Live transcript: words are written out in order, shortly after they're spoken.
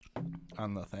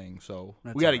on the thing, so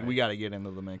That's we all right. gotta get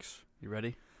into the mix. You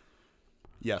ready?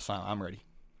 Yes, I'm ready.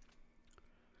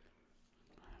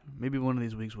 Maybe one of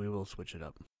these weeks we will switch it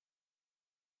up.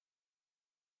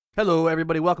 Hello,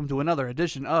 everybody. Welcome to another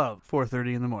edition of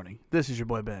 4:30 in the morning. This is your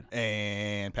boy Ben.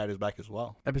 And Pat is back as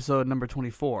well. Episode number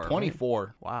 24. 24.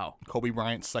 Right? Wow. Kobe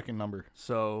Bryant's second number.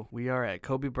 So we are at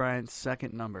Kobe Bryant's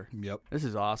second number. Yep. This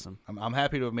is awesome. I'm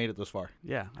happy to have made it this far.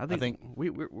 Yeah, I think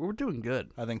we're doing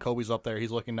good. I think Kobe's up there.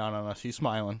 He's looking down on us. He's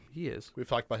smiling. He is. We've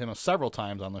talked about him several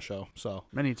times on the show. So,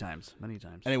 Many times.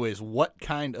 anyways, what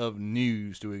kind of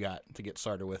news do we got to get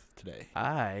started with today?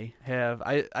 I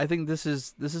think this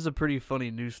is a pretty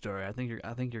funny news story. I think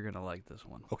you're gonna like this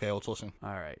one. Okay, let's listen.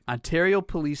 All right. Ontario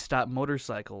police stopped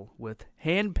motorcycle with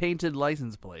hand-painted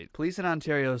license plate. Police in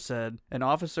Ontario said an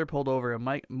officer pulled over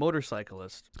a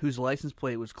motorcyclist whose license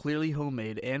plate was clearly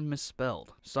homemade and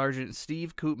misspelled. Sergeant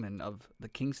Steve Koopman of the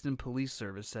Kingston Police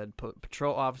Service said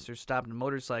patrol officers stopped a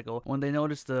motorcycle when they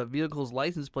noticed the vehicle's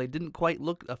license plate didn't quite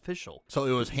look official. So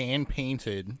it was hand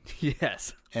painted,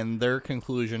 Yes. and their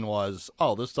conclusion was,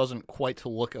 "Oh, this doesn't quite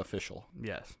look official."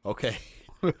 Yes. Okay.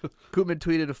 Koopman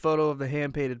tweeted a photo of the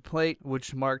hand-painted plate,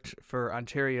 which marked for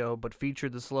Ontario, but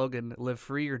featured the slogan, "Live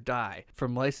free or die,"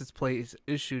 from license plates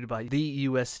issued by the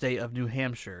U.S. state of New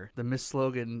Hampshire. The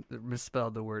slogan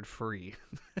misspelled the word free.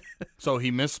 So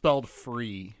he misspelled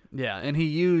free. Yeah, and he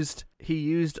used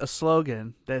a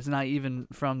slogan that's not even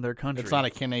from their country. It's not a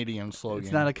Canadian slogan.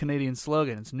 It's not a Canadian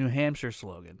slogan. It's a New Hampshire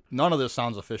slogan. None of this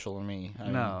sounds official to me.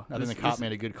 No. I think the cop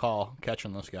made a good call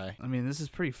catching this guy. I mean, this is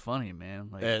pretty funny, man.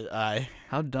 Like, I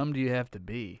how dumb do you have to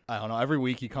be? don't know. Every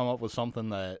week you come up with something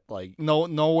that, like,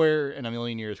 nowhere in a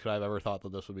million years could I have ever thought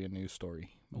that this would be a news story.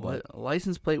 What? A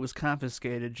license plate was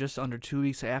confiscated just under 2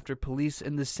 weeks after police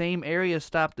in the same area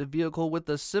stopped a vehicle with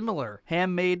a similar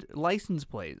handmade license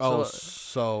plate.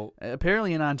 So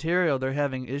Apparently in Ontario, they're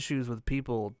having issues with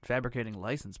people fabricating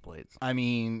license plates. I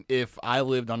mean, if I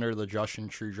lived under the Justin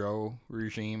Trudeau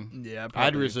regime, Yeah,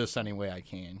 I'd resist any way I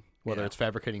can. Whether Yeah. it's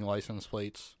fabricating license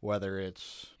plates, whether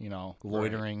it's,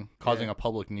 loitering, causing a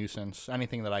public nuisance,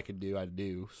 anything that I could do, I'd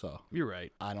do. So You're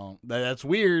right. that's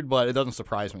weird, but it doesn't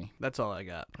surprise me. That's all I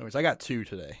got. Anyways, I got two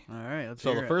today. All right, let's So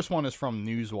hear the it. first one is from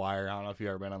Newswire. I don't know if you've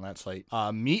ever been on that site.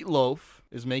 Meatloaf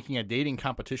is making a dating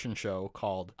competition show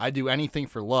called "I Do Anything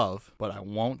for Love, but I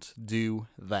Won't Do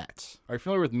That." Are you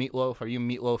familiar with Meatloaf? Are you a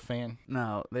Meatloaf fan?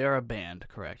 No, they are a band,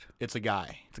 correct? It's a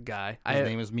guy. It's a guy. His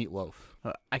name is Meatloaf.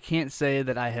 I can't say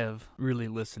that I have really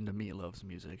listened to Meatloaf's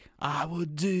music. I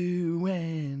would do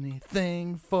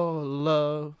anything for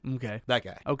love. Okay. That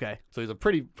guy. Okay. So he's a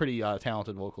pretty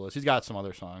talented vocalist. He's got some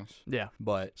other songs. Yeah.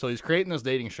 But so he's creating this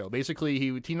dating show. Basically,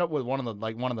 he teamed up with one of the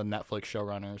Netflix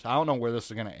showrunners. I don't know where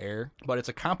this is gonna air, but it's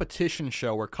a competition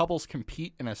show where couples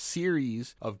compete in a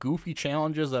series of goofy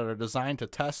challenges that are designed to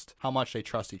test how much they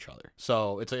trust each other.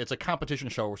 So it's a competition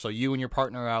show. So you and your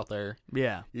partner are out there.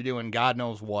 Yeah. You're doing God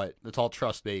knows what. It's all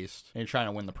trust based, and you're trying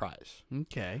to win the prize.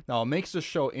 Okay. Now, what makes this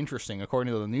show interesting,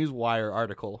 according to the Newswire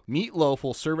article, Meatloaf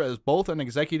will serve as both an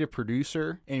executive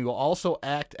producer and he will also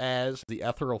act as the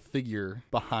ethereal figure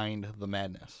behind the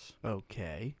madness.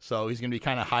 Okay. So he's gonna be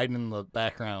kind of hiding in the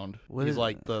background. What He's is-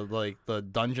 like the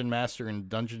dungeon master in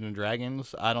Dungeons and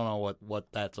Dragons. I don't know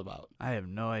what that's about. I have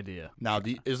no idea. Now,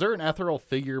 is there an ethereal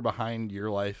figure behind your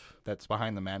life that's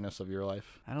behind the madness of your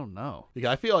life? I don't know. Because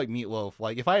I feel like Meatloaf.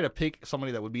 Like if I had to pick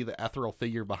somebody that would be the ethereal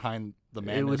figure behind the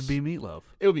madness, It would be Meatloaf.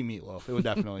 It would be Meatloaf. It would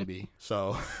definitely be.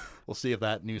 So we'll see if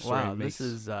that news story Wow, makes.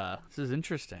 this is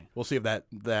interesting. We'll see if that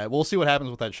we'll see what happens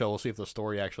with that show. We'll see if the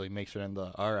story actually makes it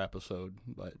into our episode.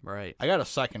 But Right. I got a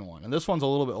second one, and this one's a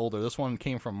little bit older. This one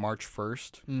came from March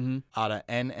 1st out of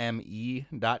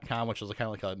NME.com, which is kind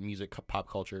of like a music pop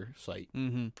culture site.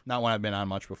 Not one I've been on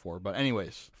much before. But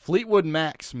anyways, Fleetwood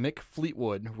Mac's Mick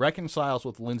Fleetwood reconciles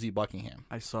with Lindsey Buckingham.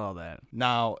 I saw that.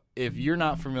 Now, if you're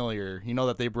not familiar, you know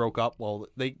that they broke up. Well,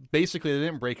 they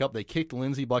didn't break up. They kicked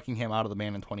Lindsey Buckingham out of the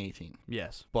band in 2018.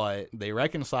 Yes. But they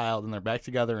reconciled and they're back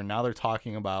together, and now they're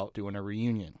talking about doing a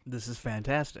reunion. This is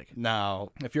fantastic. Now,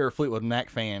 if you're a Fleetwood Mac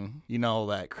fan, you know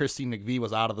that Christine McVie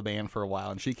was out of the band for a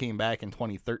while, and she came back in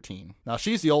 2013. Now,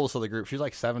 she's the oldest of the group. She's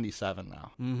like 77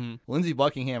 now. Lindsey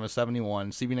Buckingham is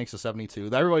 71. Stevie Nicks is 72.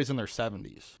 Everybody's in their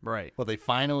 70s. Right. But they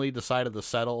finally decided to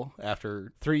settle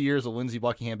after 3 years of Lindsey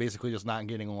Buckingham basically just not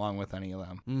getting along with any of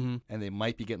them. And they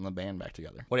might be getting the band back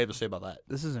together. What do you have to say about that?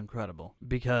 This is incredible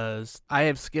because I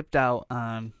have skipped skipped out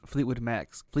on Fleetwood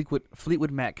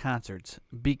Mac concerts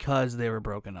because they were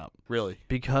broken up. Really?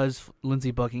 Because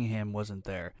Lindsey Buckingham wasn't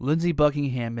there. Lindsey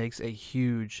Buckingham makes a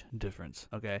huge difference.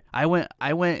 Okay, I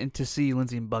went in to see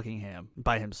Lindsey Buckingham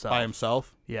by himself. By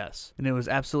himself? Yes, and it was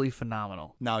absolutely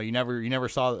phenomenal. No, you never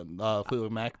saw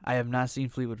Fleetwood Mac? I have not seen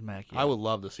Fleetwood Mac yet. I would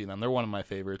love to see them. They're one of my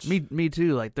favorites. Me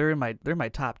too. Like they're in my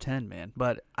top 10, man.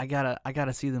 But I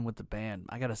gotta see them with the band.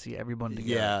 I gotta see everyone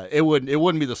together. Yeah, it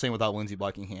wouldn't be the same without Lindsey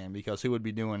Buckingham, because he would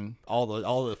be doing all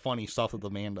the funny stuff that the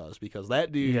man does, because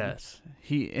that dude. Yes,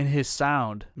 his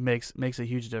sound makes a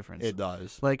huge difference. It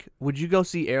does. Like, would you go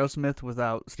see Aerosmith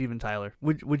without Steven Tyler?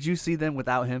 Would you see them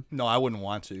without him? No, I wouldn't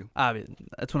want to.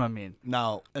 That's what I mean.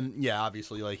 No, and yeah,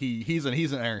 obviously, like he's an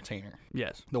entertainer.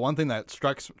 Yes. The one thing that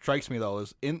strikes me though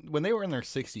is when they were in their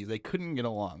 60s, they couldn't get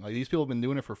along. Like, these people have been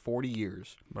doing it for 40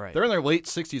 years. Right. They're in their late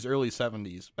 60s, early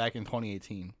 70s, back in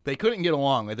 2018. They couldn't get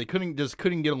along. Like, they couldn't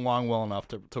get along well enough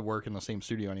to work in the same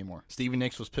studio anymore. Stevie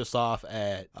Nicks was pissed off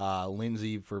at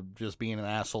Lindsey for just being an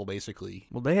asshole, basically.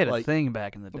 Well, they had a thing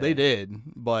back in the day. They did,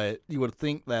 but you would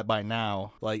think that by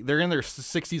now, like, they're in their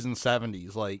 60s and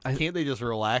 70s. Like, can't they just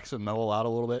relax and mellow out a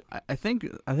little bit? I think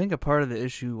a part of the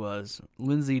issue was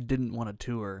Lindsey didn't want to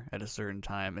tour at a certain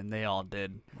time, and they all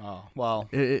did. Oh, well.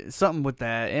 Something with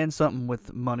that, and something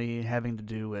with money having to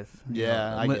do with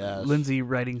I guess Lindsey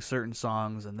writing certain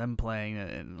songs and them playing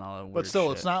it and all that weird But still,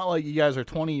 shit. It's not like you guys are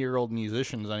 20-year-old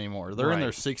musicians anymore. They're in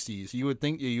their Right. 60s. You would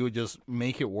think you would just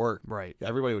make it work. Right.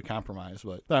 Everybody would compromise.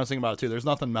 But I was thinking about it, too. There's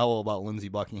nothing mellow about Lindsey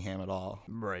Buckingham at all.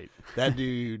 Right. That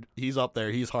dude, he's up there.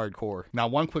 He's hardcore. Now,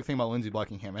 one quick thing about Lindsey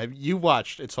Buckingham. You've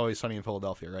watched It's Always Sunny in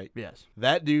Philadelphia, right? Yes.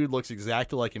 That dude looks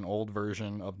exactly like an old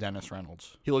version of Dennis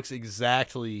Reynolds. He looks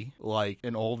exactly like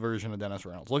an old version of Dennis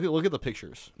Reynolds. Look at the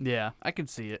pictures. Yeah, I can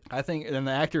see it. I think, and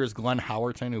the actor is Glenn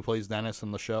Howerton, who plays Dennis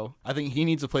in the show. I think he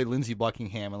needs to play Lindsey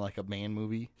Buckingham in like a band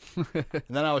movie. And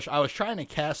then I was trying to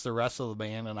cast the rest of the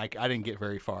band, and I didn't get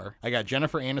very far. I got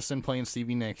Jennifer Aniston playing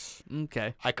Stevie Nicks.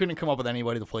 Okay. I couldn't come up with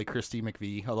anybody to play Christy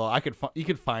McVie, although you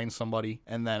could find somebody.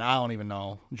 And then I don't even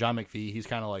know, John McVie. He's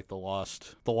kind of like the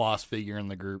lost figure in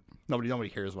the group. Nobody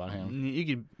cares about him. You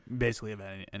could basically have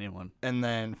anyone. And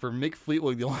then for Mick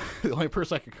Fleetwood, the only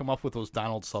person I could come up with was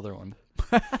Donald Sutherland.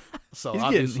 So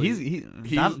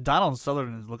Donald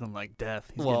Sutherland is looking like death.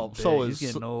 He's he's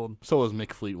getting old. So is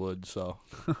Mick Fleetwood. So,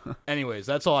 anyways,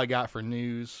 that's all I got for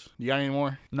news. You got any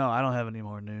more? No, I don't have any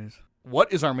more news.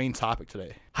 What is our main topic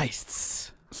today?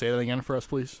 Heists. Say that again for us,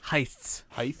 please. Heists.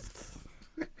 Heists.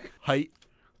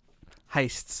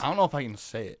 Heists. I don't know if I can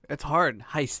say it. It's hard.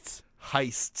 Heists.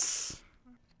 Heists.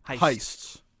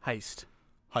 Heist.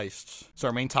 Heists. So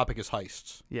our main topic is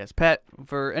heists. Yes, Pat,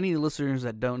 for any listeners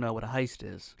that don't know what a heist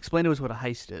is, explain to us what a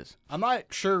heist is. I'm not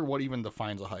sure what even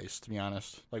defines a heist, to be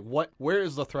honest. Like, where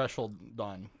is the threshold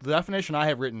done? The definition I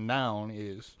have written down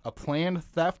is a planned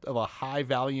theft of a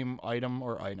high-volume item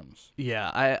or items.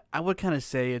 Yeah, I would kind of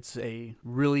say it's a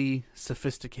really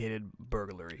sophisticated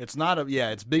burglary. It's not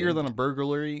it's bigger than a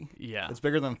burglary. Yeah. It's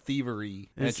bigger than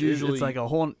thievery. And It's like a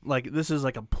whole, like, this is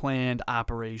like a planned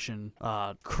operation,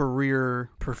 career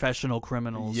professional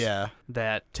criminals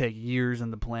that take years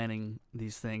into planning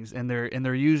these things, and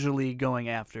they're usually going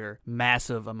after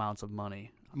massive amounts of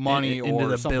money. Into or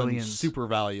the something billions, super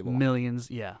valuable.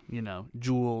 Millions, yeah,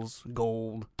 jewels,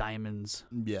 gold, diamonds,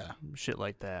 shit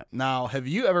like that. Now, have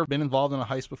you ever been involved in a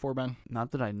heist before, Ben?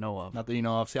 Not that I know of. Not that you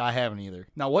know of. See, I haven't either.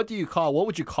 Now, what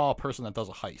would you call a person that does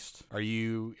a heist?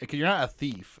 Because you're not a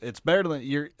thief. It's better than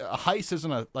a heist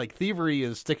isn't like thievery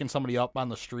is sticking somebody up on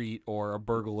the street or a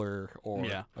burglar or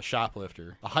a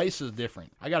shoplifter. A heist is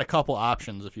different. I got a couple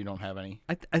options if you don't have any.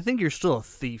 I think you're still a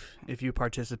thief if you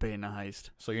participate in a heist.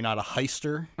 So you're not a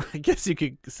heister? I guess you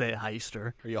could say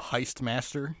heister. Are you a heist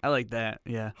master? I like that,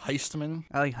 yeah. Heistman?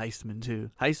 I like heistman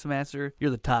too. Heist master, you're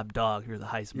the top dog. You're the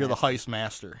heist master. You're the heist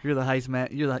master. You're the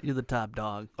heist you're the top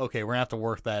dog. Okay, we're gonna have to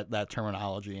work that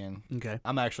terminology in. Okay.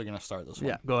 I'm actually gonna start this one.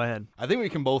 Yeah, go ahead. I think we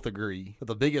can both agree that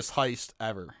the biggest heist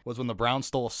ever was when the Browns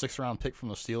stole a 6th-round pick from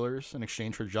the Steelers in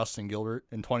exchange for Justin Gilbert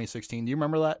in 2016. Do you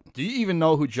remember that? Do you even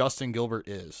know who Justin Gilbert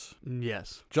is?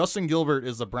 Yes. Justin Gilbert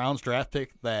is the Browns draft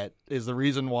pick that is the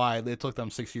reason why it took them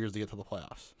 6 years to get to the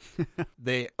playoffs.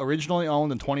 They originally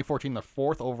owned in 2014 the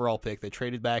 4th overall pick. They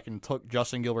traded back and took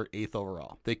Justin Gilbert 8th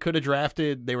overall. They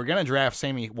were going to draft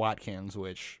Sammy Watkins,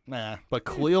 but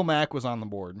Khalil Mack was on the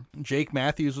board. Jake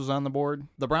Matthews was on the board.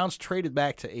 The Browns traded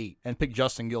back to 8 and picked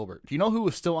Justin Gilbert. Do you know who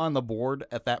was still on the board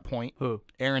at that point? Who?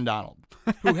 Aaron Donald,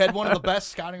 who had one of the best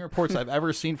scouting reports I've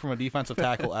ever seen from a defensive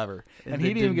tackle ever. And he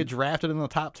didn't even get drafted in the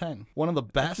top 10. One of the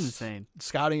best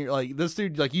scouting, like this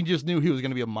dude, like you just knew he was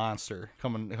going to be a monster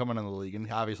coming in the league,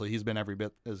 and obviously he's been every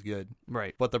bit as good.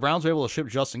 Right. But the Browns were able to ship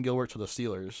Justin Gilbert to the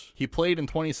Steelers. He played in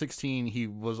 2016. He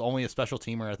was only a special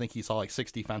teamer. I think he saw like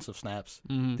 6 defensive snaps.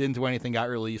 Didn't do anything, got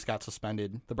released, got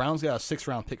suspended. The Browns got a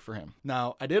 6th-round pick for him.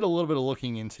 Now, I did a little bit of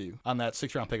looking into on that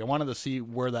 6th-round pick. I wanted to see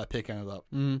where that pick ended up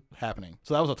happening.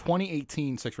 So that was a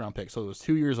 2018 6th-round pick, so it was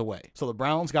 2 years away. So the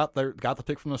Browns got the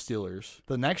pick from the Steelers.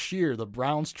 The next year, the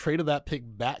Browns traded that pick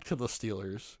back to the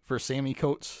Steelers for Sammy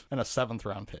Coates and a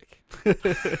 7th-round pick.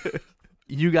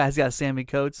 You guys got Sammy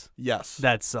Coates? Yes.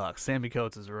 That sucks. Sammy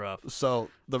Coates is rough. So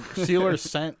the Steelers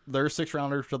sent their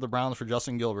 6th-rounder to the Browns for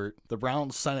Justin Gilbert. The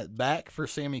Browns sent it back for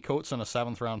Sammy Coates and a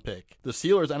 7th-round pick. The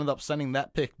Steelers ended up sending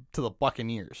that pick to the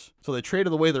Buccaneers. So they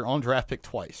traded away their own draft pick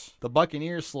twice. The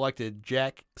Buccaneers selected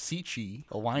Jack Cichy,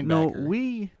 a linebacker.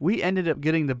 No, we ended up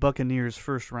getting the Buccaneers'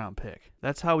 1st-round pick.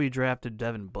 That's how we drafted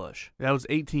Devin Bush. That was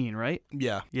 18, right?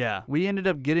 Yeah. Yeah. We ended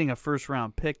up getting a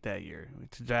 1st-round pick that year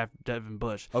to draft Devin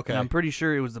Bush. Okay. And I'm pretty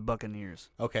sure it was the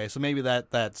Buccaneers. Okay, so maybe that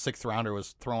 6th-rounder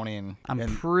was thrown in. I'm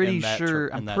pretty sure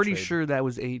trade. sure that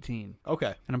was 18.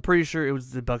 Okay. And I'm pretty sure it was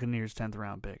the Buccaneers'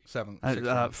 10th-round pick.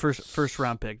 6th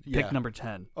First-round pick. Yeah. Pick number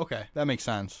 10. Okay, that makes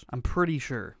sense. I'm pretty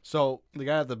sure. So the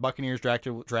guy that the Buccaneers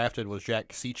drafted was Jack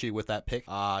Cichy with that pick.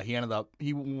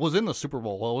 He was in the Super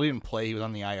Bowl. Well, he didn't play. He was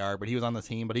on the IR, but he was on the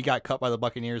team. But he got cut by the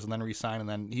Buccaneers and then re-signed, and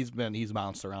then he's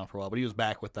bounced around for a while. But he was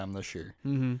back with them this year.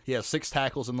 Mm-hmm. He has 6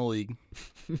 tackles in the league.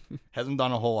 Hasn't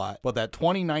done a whole lot. But that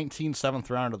 2019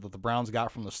 7th-rounder that the Browns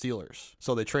got from the Steelers.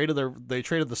 So they traded the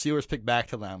Steelers pick back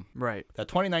to them. Right. That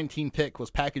 2019 pick was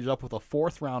packaged up with a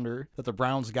 4th-rounder that the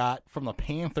Browns got from the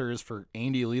Panthers for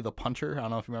Andy Lee, the punter. I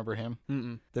don't know if you remember him.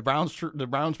 Mm-mm. The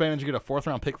Browns managed to get a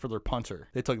 4th-round pick for their punter.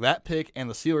 They took that pick and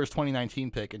the Steelers'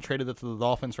 2019 pick and traded it to the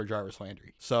Dolphins for Jarvis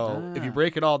Landry. So if you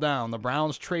break it all down, the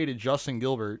Browns traded Justin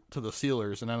Gilbert to the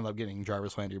Steelers and ended up getting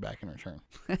Jarvis Landry back in return.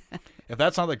 If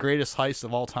that's not the greatest heist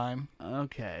of all time.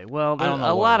 Okay. Well, I don't know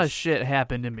a what lot is. of shit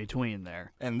happened in between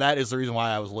there. And that is the reason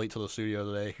why I was late to the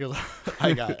studio today, because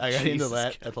I got into Jesus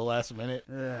that at the last minute,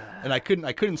 and I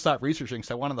couldn't stop researching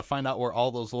because I wanted to find out where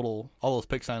all those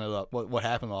picks ended up, what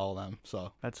happened to all of them.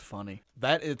 So That's funny.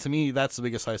 to me, that's the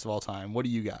biggest heist of all time. What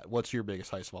do you got? What's your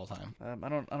biggest heist of all time? I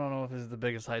don't know if this is the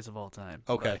biggest heist of all time.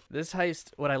 Okay. But this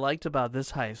heist, what I liked about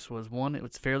this heist was, one, it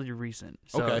was fairly recent.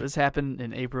 So Okay. this happened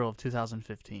in April of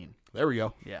 2015. There we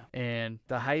go. Yeah. And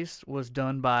the heist was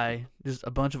done by just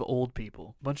a bunch of old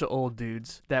people, a bunch of old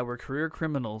dudes that were career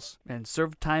criminals and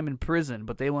served time in prison,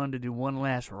 but they wanted to do one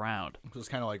last round. It was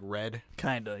kind of like Red.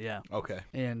 Kinda, yeah. Okay.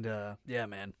 And yeah,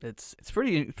 man, it's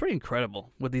pretty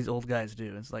incredible what these old guys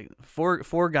do. It's like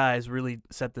four guys really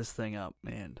set this thing up,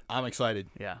 and I'm excited.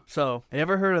 yeah. So, have you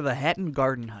ever heard of the Hatton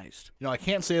Garden heist? I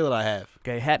can't say that I have.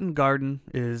 Okay, Hatton Garden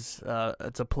is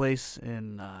it's a place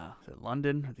in is it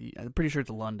London? I'm pretty sure it's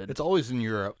London. It's always in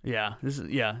Europe. Yeah, this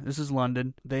is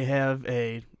London. They have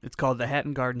it's called the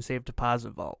Hatton Garden Safe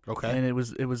Deposit Vault. Okay. And it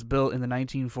was built in the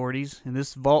 1940s, and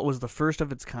this vault was the first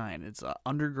of its kind. It's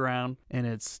underground, and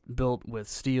it's built with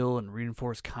steel and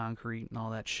reinforced concrete and all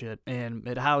that shit. And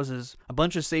it houses a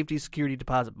bunch of safety security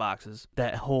deposit boxes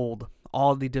that hold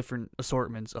all the different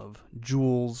assortments of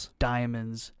jewels,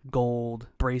 diamonds, gold,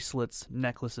 bracelets,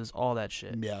 necklaces, all that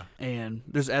shit. Yeah. And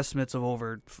there's estimates of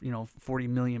over 40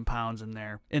 million pounds in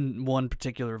there in one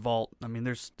particular vault. I mean,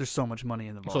 there's so much money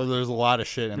in the vault. So there's a lot of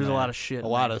shit in there. There's a lot of shit A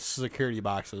in lot there. of security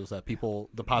boxes that people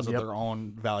deposit Yep. their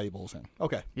own valuables in.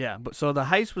 Okay. Yeah, but so the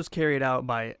heist was carried out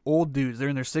by old dudes. They're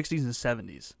in their 60s and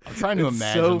 70s. I'm trying to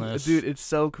imagine this. Dude, it's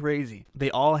so crazy.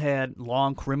 They all had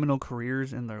long criminal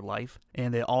careers in their life,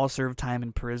 and they all served time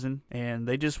in prison, and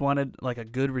they just wanted like a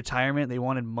good retirement. They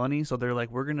wanted money, so they're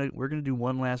like, we're gonna do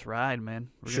one last ride, man.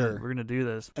 We're gonna do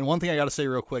this. And one thing I got to say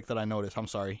real quick that I noticed, I'm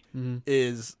sorry,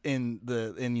 is in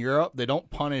Europe they don't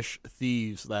punish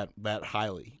thieves that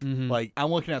highly. Like I'm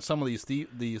looking at some of these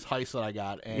heists that I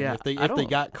got, and Yeah, if they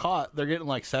got caught, they're getting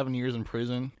like 7 years in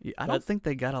prison. Yeah, I don't think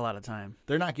they got a lot of time.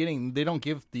 They don't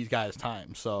give these guys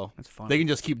time, so That's funny. they can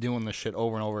just keep doing this shit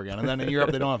over and over again. And then in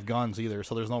Europe they don't have guns either,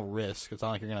 so there's no risk. It's not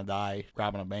like you're gonna die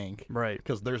robbing a bank, Right.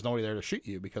 because there's nobody there to shoot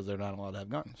you because they're not allowed to have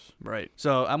guns. Right.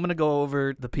 So I'm gonna go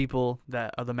over the people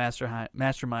that are the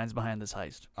masterminds behind this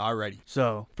heist. Alrighty.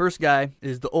 So, first guy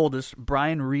is the oldest,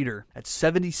 Brian Reeder, at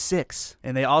 76,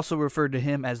 and they also referred to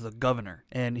him as the governor,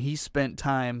 and he spent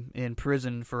time in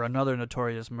prison for another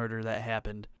notorious murder that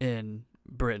happened in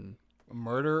Britain. A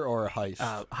murder or a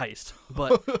heist? Heist,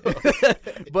 but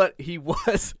but he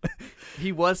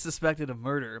was suspected of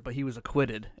murder, but he was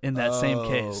acquitted in that same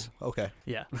case. Okay.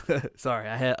 Yeah, sorry,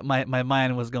 I had my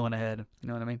mind was going ahead. You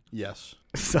know what I mean? Yes.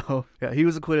 So, yeah, he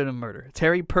was acquitted of murder.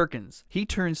 Terry Perkins. He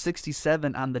turned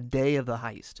 67 on the day of the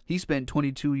heist. He spent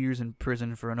 22 years in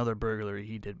prison for another burglary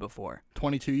he did before.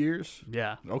 22 years?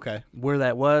 Yeah. Okay. Where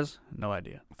that was, no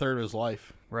idea. Third of his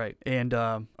life. Right. And,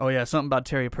 something about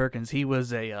Terry Perkins. He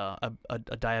was a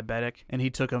diabetic, and he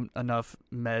took enough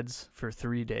meds for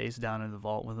 3 days down in the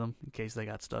vault with him in case they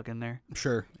got stuck in there.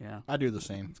 Sure. Yeah. I do the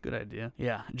same. It's a good idea.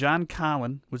 Yeah. John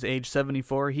Collin was age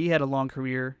 74. He had a long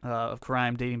career of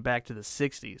crime dating back to the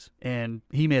 60s, and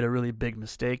he made a really big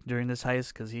mistake during this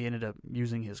heist because he ended up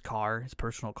using his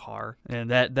personal car, and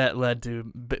that led to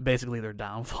basically their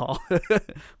downfall.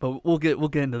 But we'll get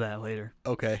into that later.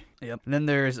 Okay. Yep. And then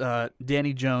there's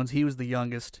Danny Jones. He was the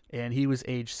youngest, and he was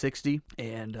age 60,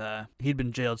 and he'd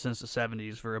been jailed since the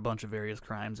 70s for a bunch of various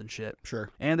crimes and shit. Sure.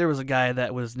 And there was a guy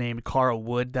that was named Carl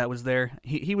Wood that was there.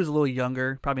 He was a little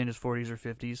younger, probably in his 40s or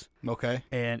 50s. Okay.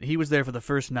 And he was there for the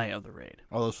first night of the raid.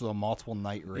 Oh, this was a multiple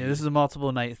night raid. Yeah, this is a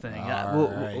multiple night thing.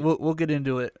 Right. We'll get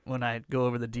into it when I go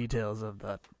over the details of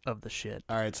the shit.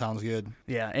 All right, sounds good.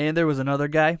 Yeah, and there was another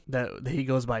guy that he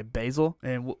goes by Basil,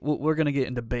 and we're gonna get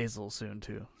into Basil soon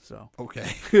too. So Okay.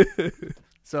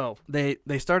 So they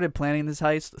started planning this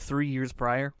heist 3 years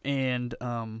prior, and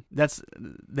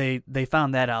they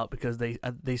found that out because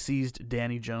they seized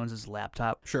Danny Jones's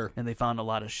laptop. Sure. And they found a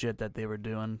lot of shit that they were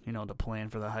doing, to plan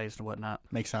for the heist and whatnot.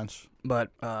 Makes sense.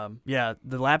 But, the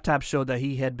laptop showed that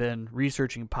he had been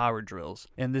researching power drills.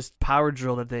 And this power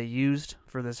drill that they used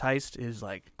for this heist is,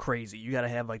 like, crazy. You got to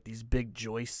have, like, these big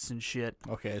joists and shit.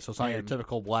 Okay, so it's not your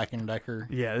typical Black & Decker.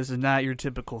 Yeah, this is not your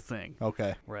typical thing.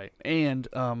 Okay. Right. And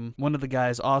one of the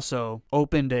guys also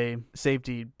opened a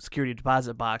security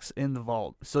deposit box in the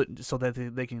vault so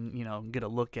that they can, get a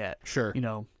look at, Sure.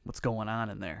 What's going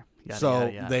on in there.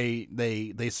 Yada, yada.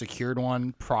 They secured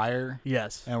one prior.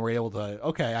 Yes. And were able to.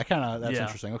 Okay, that's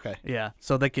interesting. Okay. Yeah.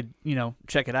 So they could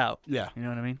check it out. Yeah. You know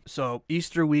what I mean? So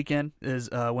Easter weekend is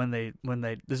when they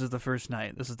this is the first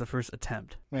night. This is the first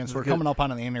attempt. Man, so we're coming up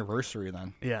on an anniversary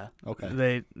then. Yeah.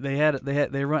 Okay.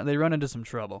 They run into some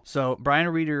trouble. So Brian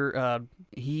Reeder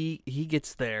he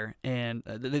gets there, and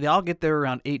they all get there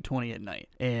around 8:20 at night.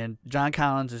 And John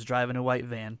Collins is driving a white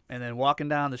van and then walking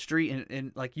down the street,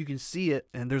 and like you can see it,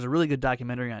 and there's a really good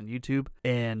documentary on YouTube,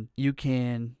 and you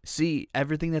can see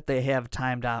everything that they have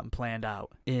timed out and planned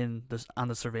out on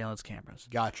the surveillance cameras.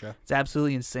 Gotcha. It's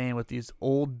absolutely insane what these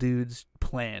old dudes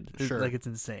planned. Sure. Like, it's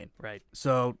insane. Right.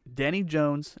 So Danny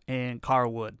Jones and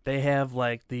Carl Wood, they have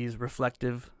like these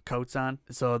reflective coats on,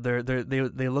 so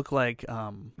they look like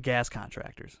gas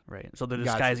contractors, right? So they're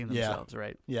disguising themselves,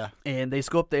 right? Yeah. And they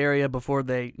scope the area before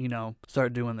they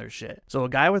start doing their shit. So a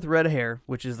guy with red hair,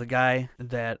 which is the guy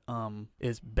that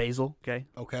is Basil,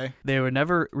 okay, they were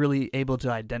never really able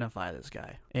to identify this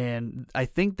guy, and I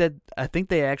think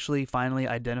they actually finally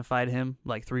identified him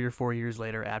like 3 or 4 years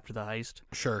later after the heist.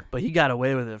 Sure. But he got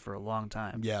away with it for a long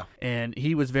time. Yeah. And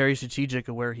he was very strategic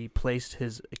of where he placed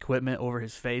his equipment over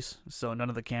his face, so none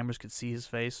of the cameras could see his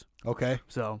face. Okay.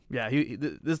 So yeah,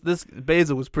 this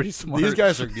Basil was pretty smart. These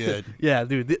guys are good. Yeah,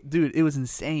 dude, it was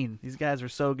insane. These guys were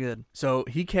so good. So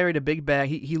he carried a big bag.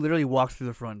 He literally walked through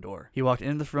the front door. He walked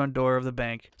into the front door of the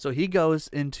bank. So he goes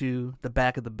into the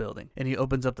back of the building, and he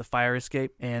opens up the fire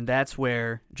escape, and that's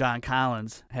where John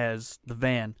Collins has the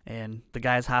van, and the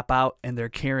guys hop out, and they're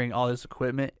carrying all this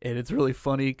equipment, and it's really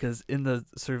funny because in the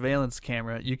surveillance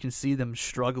camera, you can see them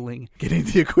struggling getting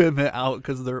the equipment out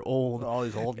because they're old. All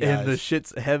these old guys. And the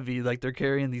shit's heavy. Like, they're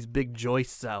carrying these big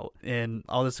joists out and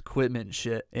all this equipment and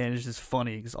shit. And it's just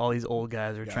funny because all these old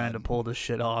guys are trying to pull this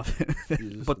shit off.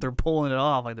 But they're pulling it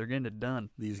off like they're getting it done.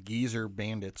 These geezer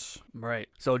bandits. Right.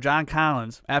 So John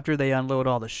Collins, after they unload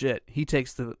all the shit, he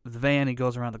takes the van, he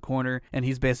goes around the corner, and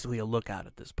he's basically a lookout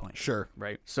at this point. Sure.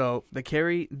 Right. So they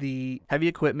carry the heavy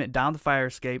equipment down the fire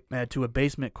escape to a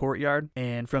basement courtyard.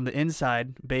 And from the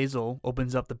inside, Basil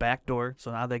opens up the back door.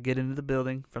 So now they get into the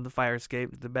building from the fire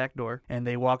escape to the back door, and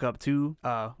they walk up 2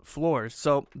 floors.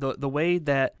 So the way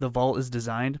that the vault is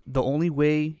designed, the only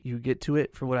way you get to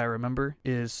it, for what I remember,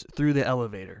 is through the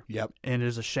elevator. Yep. And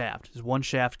there's a shaft. There's one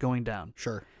shaft going down.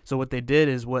 Sure. So what they did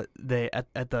is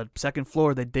at the second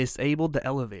floor, they disabled the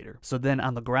elevator. So then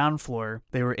on the ground floor,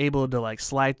 they were able to like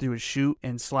slide through a chute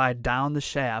and slide down the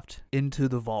shaft into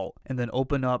the vault, and then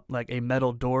open up like a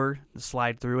metal door to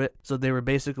slide through it. So they were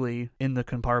basically in the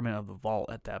compartment of the vault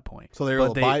at that point. So they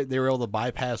were able to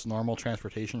bypass normal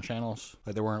transportation channels.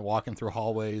 Like they weren't walking through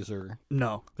hallways or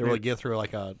no. They were able to get through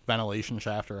like a ventilation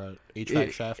shaft or a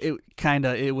HVAC shaft.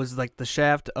 It was like the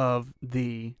shaft of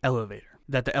the elevator.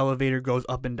 that the elevator goes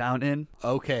up and down in.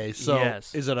 Okay, so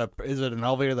Yes. is it an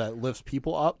elevator that lifts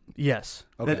people up? Yes.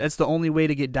 Okay. That's the only way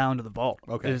to get down to the vault.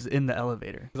 Okay. Is in the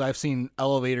elevator. Because I've seen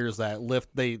elevators that lift,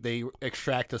 they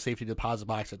extract the safety deposit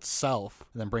box itself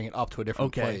and then bring it up to a different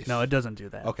Okay. place. No, it doesn't do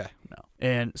that. Okay. No.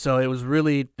 And so it was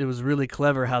really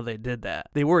clever how they did that.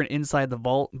 They weren't inside the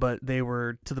vault, but they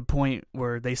were to the point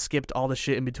where they skipped all the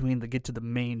shit in between to get to the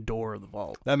main door of the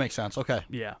vault. That makes sense. Okay.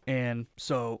 Yeah. And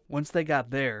so once they got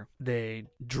there, they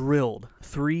drilled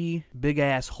 3 big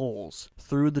ass holes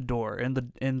through the door, and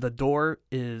the door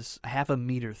is half a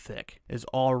meter thick. It's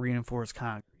all reinforced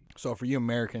concrete. So for you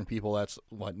American people, that's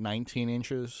what, 19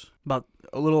 inches? About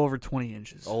a little over 20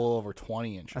 inches. A little over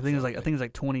 20 inches. I think it's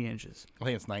like 20 inches. I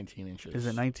think it's 19 inches. Is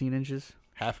it 19 inches?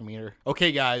 Half a meter.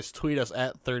 Okay, guys, tweet us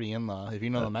at 30 in the. If you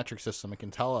know the metric system, it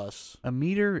can tell us. A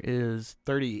meter is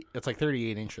 30. It's like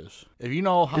 38 inches. If you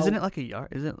know how. Isn't it like a yard?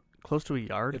 Is it close to a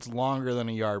yard? It's longer than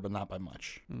a yard, but not by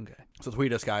much. Okay. So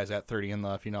tweet us, guys, at 30 in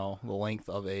the. If you know the length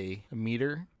of a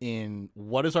meter in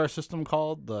what is our system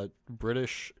called? The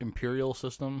British Imperial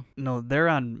System. No, they're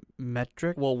on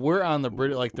metric. Well, we're on the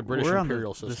British We're on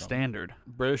Imperial system. the standard.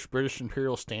 British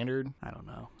Imperial Standard. I don't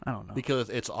know. Because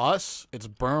it's us, it's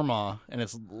Burma, and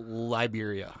it's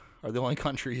Liberia are the only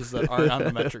countries that aren't on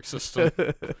the metric system.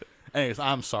 Anyways,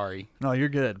 I'm sorry. No, you're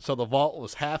good. So the vault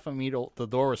was half a meter. The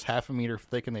door was half a meter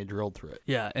thick, and they drilled through it.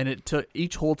 Yeah, and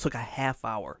each hole took a half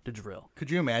hour to drill.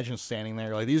 Could you imagine standing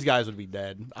there? Like, these guys would be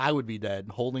dead. I would be dead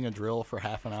holding a drill for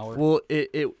half an hour. Well, they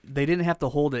didn't have to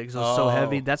hold it because it was so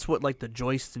heavy. Oh. That's what like the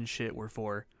joists and shit were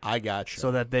for. I got you.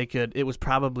 So that they could. It was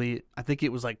probably. I think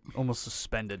it was like almost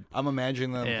suspended. I'm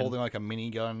imagining them And- holding like a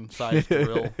minigun sized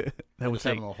drill. That would just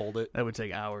take. having to hold it. That would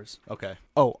take hours. Okay.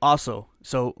 Oh, also,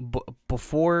 so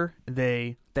before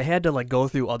they had to like go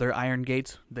through other iron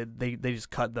gates. They just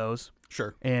cut those.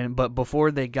 Sure. But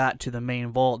before they got to the main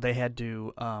vault, they had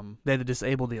to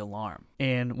disable the alarm.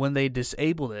 And when they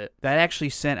disabled it, that actually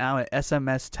sent out an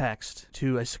SMS text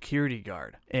to a security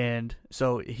guard. And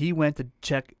so he went to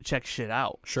check shit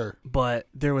out. Sure. But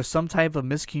there was some type of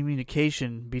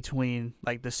miscommunication between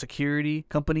like the security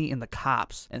company and the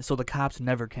cops, and so the cops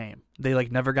never came. They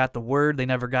like never got the word. They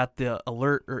never got the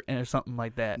alert or something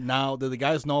like that. Now, did the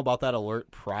guys know about that alert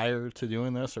prior to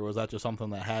doing this, or was that just something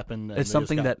that happened? And It's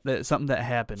something that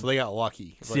happened. So they got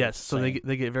lucky. is what Yes, you're so saying.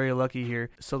 they get very lucky here.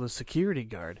 So the security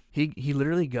guard, he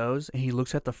literally goes and he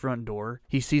looks at the front door.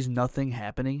 He sees nothing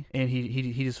happening, and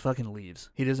he just fucking leaves.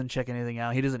 He doesn't check anything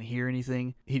out. He doesn't hear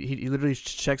anything. He literally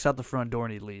checks out the front door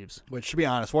and he leaves. Which, to be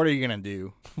honest, what are you gonna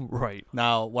do? Right.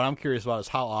 Now, what I'm curious about is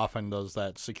how often does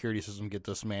that security system get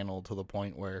dismantled to the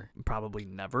point where Probably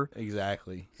never.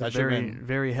 exactly? It's a That should've very been-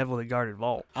 very heavily guarded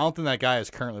vault. I don't think that guy is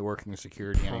currently working in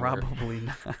security anywhere. Probably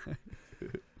not.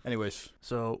 Anyways,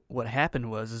 So what happened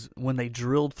was when they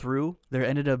drilled through, there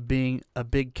ended up being a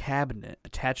big cabinet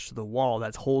attached to the wall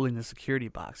that's holding the security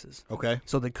boxes. okay.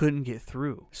 So they couldn't get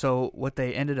through. So what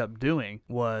they ended up doing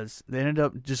was they ended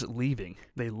up just leaving.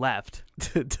 They left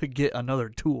to get another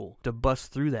tool to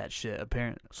bust through that shit,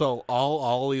 apparently. So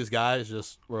all these guys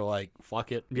just were like,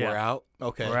 "Fuck it, Yeah. we're out."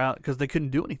 Okay, We're out because they couldn't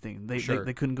do anything. They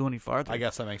couldn't go any farther. I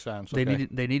guess that makes sense. They Okay.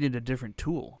 needed a different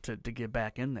tool to get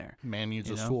back in there. Man needs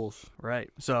you his know? tools. Right.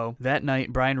 So that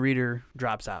night, Brian Reeder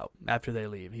drops out after they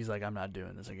leave. He's like, I'm not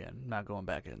doing this again. I'm not going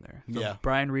back in there. So Yeah.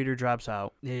 Brian Reeder drops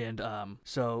out. And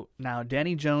so now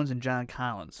Danny Jones and John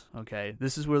Collins, okay,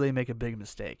 this is where they make a big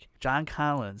mistake. John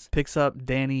Collins picks up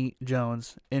Danny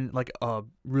Jones in like a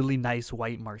really nice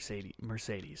white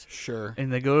Mercedes. Sure.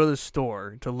 And they go to the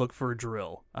store to look for a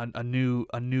drill, a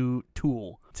new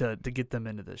tool to get them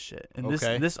into this shit. And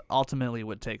Okay. this ultimately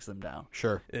what takes them down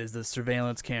Sure. is the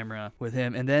surveillance camera with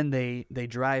him. And then they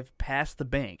drive past the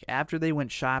bank. After they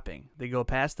went shopping, they go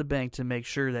past the bank to make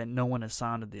sure that no one has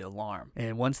sounded the alarm.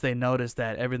 And once they notice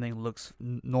that everything looks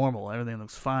normal, everything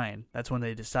looks fine, that's when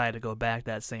they decide to go back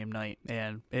that same night.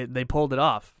 And they pulled it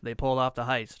off. They pulled off the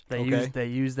heist. They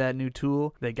used that new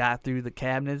tool. They got through the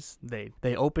cabinets. They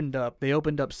opened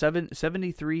up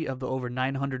 73 of the over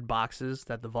 900 boxes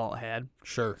that the vault had.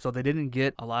 Sure. So they didn't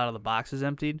get a lot of the boxes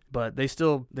emptied, but they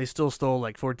still stole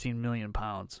like 14 million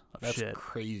pounds of That's shit.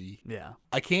 crazy. Yeah.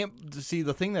 I can't see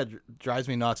the thing that drives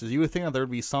me nuts is you would think that there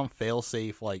would be some fail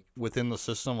safe like within the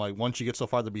system. Like once you get so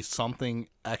far, there'd be something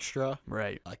extra,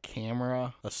 Right. a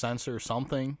camera, a sensor,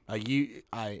 something. I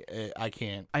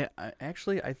can't.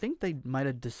 I think they might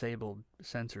have disabled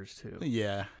sensors too.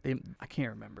 Yeah, I can't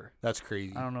remember. that's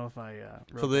crazy. I don't know if I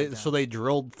wrote So that down. they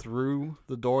drilled through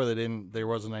the door. There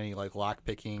wasn't any like lock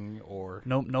picking or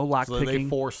no lock so picking. they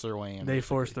forced their way in. They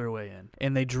forced their way in,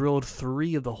 and they drilled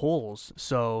 3 of the holes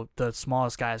so the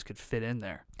smallest guys could fit in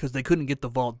there. because they couldn't get the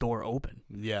vault door open.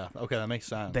 Yeah. Okay, that makes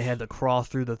sense. They had to crawl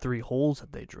through the 3 holes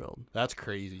that they drilled. That's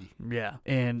crazy. Yeah,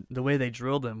 and the way they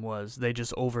drilled them was they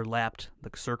just overlapped the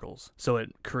circles, so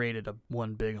it created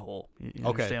one big hole. You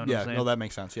Okay. understand what Yeah. I'm saying? No, that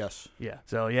makes sense. Yes. Yeah.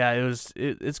 So yeah,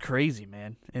 it's crazy,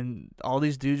 man. And all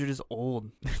these dudes are just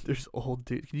old. There's old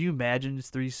dudes. Can you imagine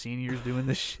just 3 seniors doing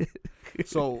this shit?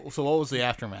 So what was the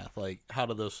aftermath? Like, how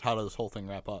did this whole thing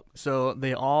wrap up? So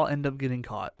they all end up getting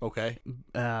caught Okay.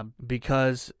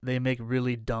 because they make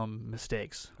really dumb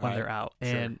mistakes when All right. they're out,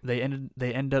 Sure. and they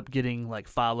end up getting like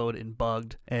followed and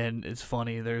bugged. And it's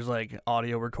funny. There's like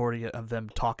audio recording of them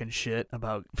talking shit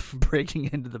about breaking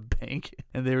into the bank,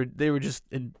 and they were just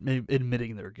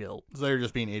admitting their guilt. So they were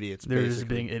just being idiots. They were just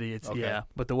basically. being idiots. Okay. Yeah.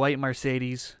 But the white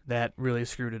Mercedes, that really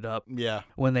screwed it up. Yeah.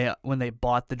 When they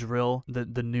bought the drill,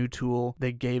 the new tool,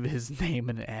 they gave his name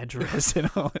and address and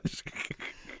all.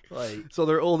 Like, So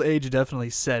their old age definitely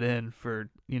set in for,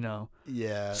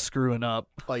 yeah. screwing up.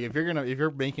 Like, if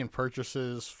you're making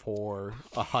purchases for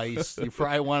a heist, you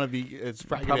probably want to be. It's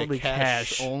probably, gonna be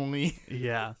cash only.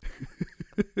 Yeah.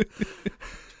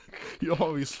 You don't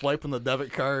want to be swiping the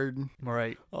debit card.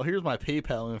 Right. Oh, here's my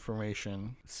PayPal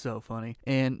information. So funny.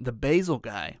 And the Basil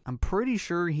guy, I'm pretty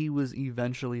sure he was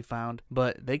eventually found,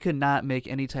 but they could not make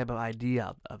any type of ID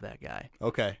out of that guy.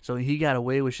 Okay. So he got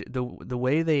away with shit. The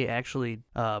way they actually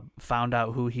found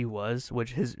out who he was,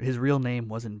 which his real name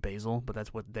wasn't Basil, but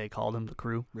that's what they called him, the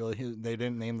crew. Really, they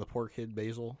didn't name the poor kid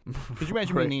Basil. Could you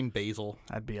imagine Right. being named Basil?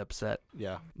 I'd be upset.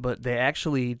 Yeah. But they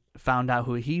actually found out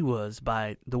who he was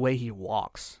by the way he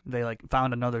walks. They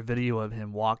found another video of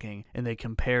him walking, and they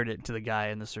compared it to the guy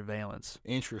in the surveillance.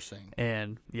 Interesting.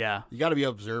 And yeah, You got to be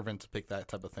observant to pick that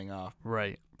type of thing off.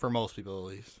 right. For most people,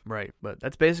 at least. Right, but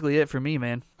that's basically it for me,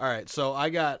 man. All right, so I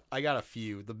got a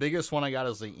few. The biggest one I got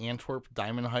is the Antwerp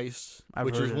diamond heist, I've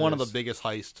which heard is of one of the this. biggest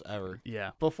heists ever.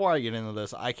 Yeah. Before I get into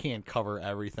this, I can't cover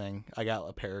everything. I got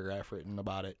a paragraph written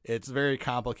about it. It's very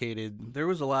complicated. There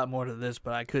was a lot more to this,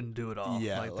 but I couldn't do it all.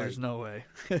 Yeah, there's no way.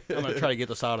 I'm going to try to get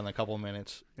this out in a couple of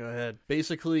minutes. Go ahead.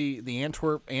 Basically, the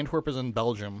Antwerp is in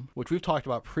Belgium, which we've talked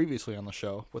about previously on the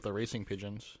show with the racing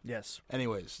pigeons. Yes.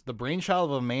 Anyways, the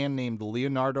brainchild of a man named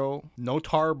Leonardo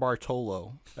Notar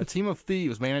Bartolo. A team of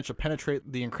thieves managed to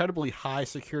penetrate the incredibly high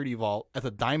security vault at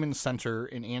the Diamond Center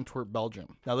in Antwerp,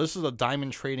 Belgium. Now, this is a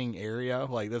diamond trading area.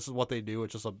 Like, this is what they do.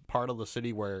 It's just a part of the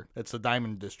city where it's the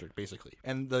diamond district, basically.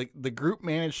 And the group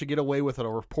managed to get away with a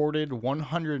reported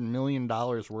 $100 million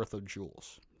worth of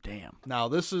jewels. Damn. Now,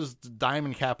 this is the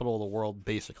diamond capital of the world,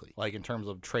 basically, like in terms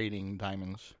of trading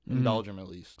diamonds, in Belgium at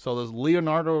least. So this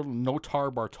Leonardo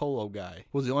Notar Bartolo guy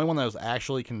was the only one that was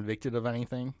actually convicted of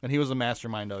anything, and he was the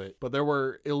mastermind of it. But there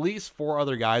were at least 4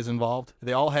 other guys involved.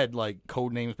 They all had like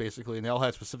code names, basically, and they all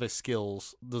had specific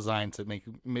skills designed to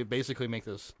basically make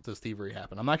this thievery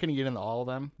happen. I'm not going to get into all of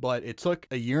them, but it took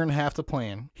a year and a half to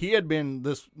plan.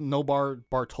 This Notar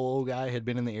Bartolo guy had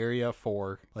been in the area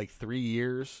for like 3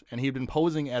 years, and he'd been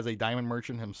posing as a diamond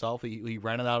merchant himself. He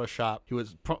rented out a shop. He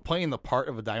was playing the part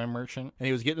of a diamond merchant, and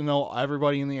he was getting to know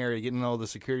everybody in the area, getting to know the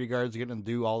security guards, getting to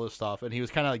do all this stuff. And he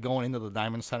was kind of like going into the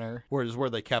diamond center, where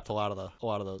they kept a lot of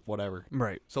the whatever.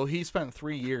 Right. So he spent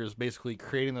 3 years basically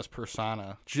creating this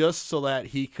persona just so that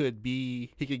he could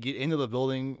get into the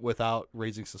building without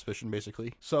raising suspicion,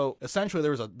 basically. So essentially,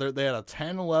 they had a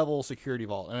 10-level security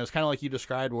vault, and it's kind of like you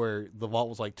described, where the vault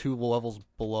was like 2 levels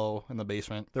below in the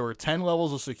basement. There were 10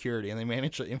 levels of security, and they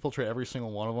managed to infiltrate every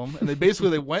single one of them. And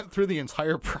they went through the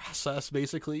entire process,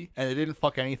 basically, and they didn't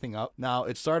fuck anything up. Now,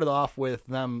 it started off with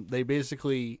them. There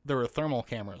were thermal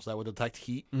cameras that would detect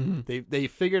heat. Mm-hmm. They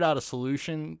figured out a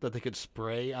solution that they could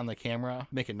spray on the camera,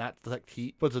 make it not detect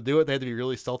heat. But to do it, they had to be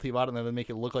really stealthy about it, and then they make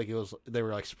it look like they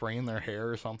were like spraying their hair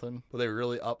or something. But they were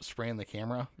really up spraying the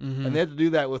camera. Mm-hmm. And they had to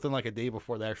do that within like a day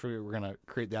before they actually were going to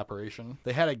create the operation.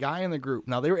 They had a guy in the group.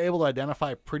 Now, they were able to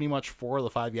identify pretty much 4 of the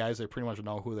 5 guys. They pretty much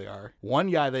know who they are. One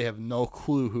guy, they have no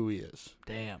clue who he is.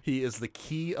 Damn. He is the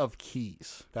Key of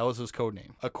Keys. That was his code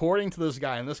name. According to this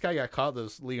guy, and this guy got caught,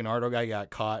 this Leonardo guy got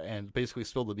caught and basically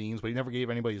spilled the beans, but he never gave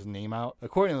anybody's name out.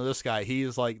 According to this guy, he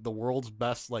is like the world's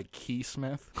best like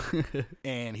keysmith.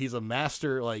 And he's a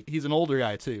master, like he's an older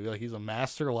guy too. Like he's a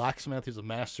master locksmith, he's a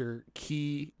master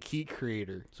key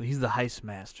creator. So he's the heist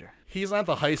master. He's not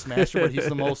the heist master, but he's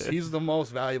the most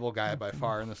valuable guy by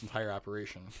far in this entire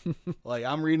operation. Like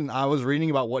I was reading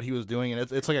about what he was doing, and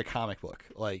It's like a comic book.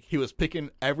 Like, he was picking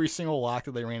every single lock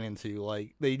that they ran into.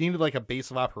 Like, they needed like a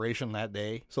base of operation that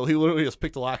day, so he literally just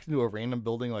picked a lock into a random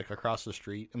building like across the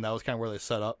street, and that was kind of where they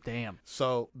set up. Damn.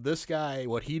 So this guy,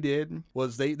 what he did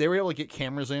was they were able to get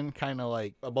cameras in kind of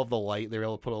like above the light. They were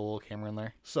able to put a little camera in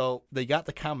there. So they got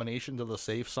the combination to the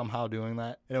safe somehow doing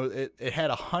that. And it had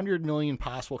 100 million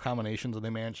possible combinations, and they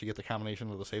managed to get the combination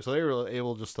to the safe. So they were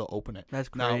able just to open it. That's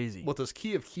crazy. Now, what this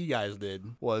Key of Key guys did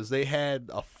was they had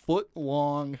a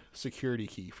foot-long security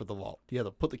key for the vault. You had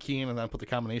to put the key in and then put the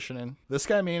combination in. This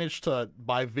guy managed to,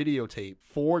 by videotape,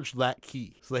 forge that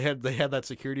key. So they had that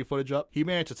security footage up. He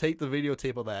managed to take the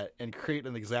videotape of that and create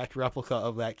an exact replica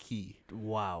of that key.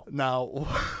 Wow. Now,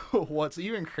 what's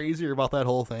even crazier about that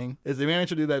whole thing is they managed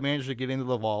to do that, managed to get into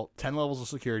the vault, 10 levels of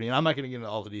security, and I'm not going to get into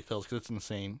all the details because it's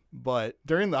insane. But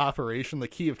during the operation, the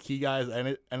Key of Key guys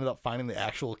ended up finding the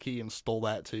actual key and stole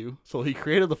that too. So he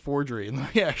created the forgery, and then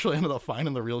he actually ended up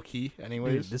finding the real key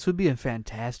anyways. Dude, this would be a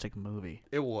fantastic movie.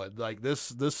 It would. Like,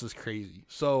 this is crazy.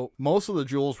 So most of the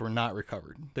jewels were not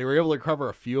recovered. They were able to recover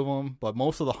a few of them, but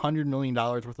most of the $100 million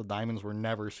worth of diamonds were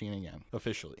never seen again,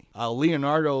 officially.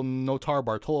 Leonardo Notar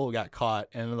Bartolo got caught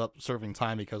and ended up serving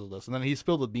time because of this. And then he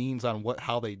spilled the beans on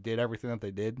how they did everything that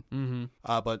they did. Mm-hmm.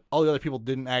 But all the other people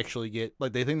didn't actually get,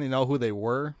 like, they think they know who they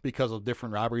were because of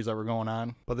different robberies that were going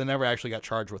on, but they never actually got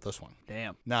charged with this one.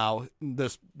 Damn. Now,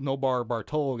 this Notar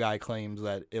Bartolo guy claims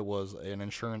that it was an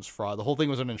insurance fraud. The whole thing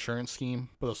was an insurance scheme,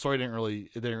 but the story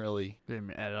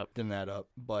didn't add up.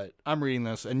 But I'm reading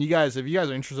this, and you guys, if you guys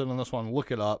are interested in this one,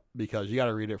 look it up because you got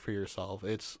to read it for yourself.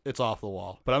 It's off the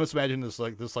wall. But I'm just imagining this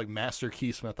master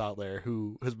keysmith out there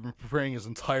who has been preparing his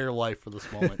entire life for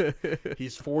this moment.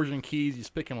 He's forging keys, he's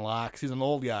picking locks, he's an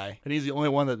old guy, and he's the only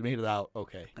one that made it out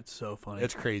okay. That's so funny.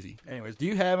 It's crazy. Anyways, do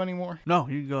you have any more? No,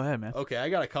 you can go ahead, man. Okay, I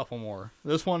got a couple more.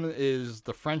 This one is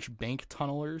the French bank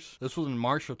tunnelers. This was in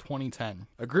March of 2010.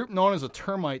 A group known as the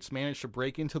Termites managed to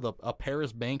break into a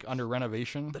Paris bank under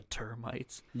renovation. The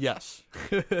Termites? Yes.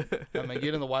 I'm going to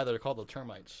get into why they're called the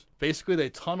Termites. Basically, they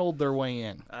tunneled their way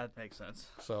in. That makes sense.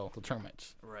 So, the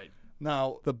Termites. Right.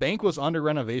 Now, the bank was under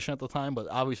renovation at the time, but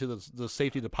obviously the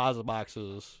safety deposit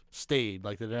boxes stayed.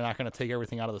 Like, they're not going to take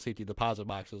everything out of the safety deposit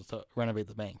boxes to renovate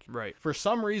the bank. Right. For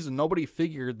some reason, nobody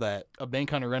figured that a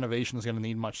bank under renovation is going to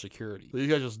need much security. These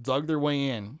guys just dug their way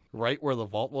in right where the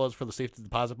vault was for the safety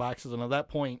deposit boxes, and at that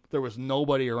point, there was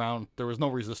nobody around. There was no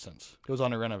resistance. It was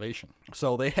under renovation.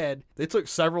 So they took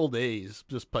several days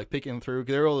just like picking through.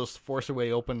 They were able to force their way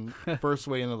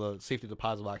into the safety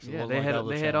deposit boxes. Yeah, they had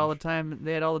all the time.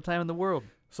 They had all the time in the world.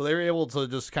 So they were able to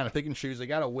just kind of pick and choose. They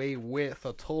got away with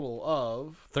a total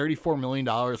of $34 million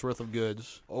worth of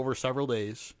goods over several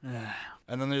days.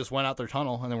 And then they just went out their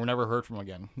tunnel and then were never heard from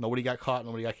again. Nobody got caught.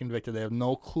 Nobody got convicted. They have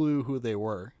no clue who they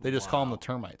were. They just call them the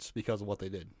Termites because of what they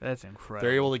did. That's incredible.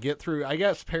 They're able to get through. I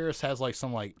guess Paris has like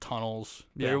some like tunnels.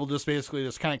 Yeah. They're able to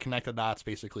just kind of connect the dots,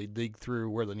 basically dig through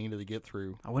where they needed to get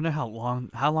through. I wonder how long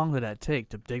did that take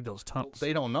to dig those tunnels?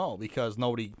 They don't know because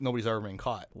nobody's ever been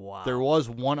caught. Wow. There was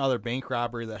one other bank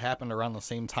robbery that happened around the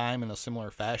same time in a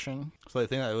similar fashion. So I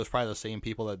think that it was probably the same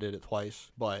people that did it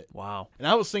twice. But wow. And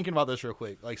I was thinking about this real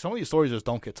quick. Like, some of these stories just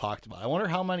don't get talked about. I wonder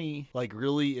how many like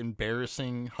really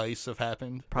embarrassing heists have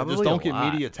happened. Probably just don't a get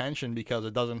lot. media attention because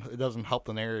it doesn't help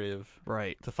the narrative.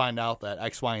 Right. To find out that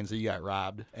X, Y, and Z got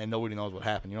robbed and nobody knows what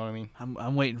happened. You know what I mean?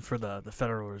 I'm waiting for the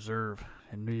Federal Reserve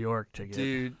in New York to get.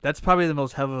 Dude, that's probably the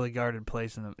most heavily guarded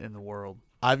place in the world.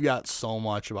 I've got so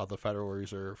much about the Federal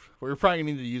Reserve. We're probably going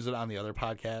to need to use it on the other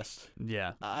podcast.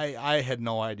 Yeah. I had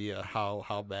no idea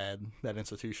how bad that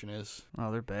institution is.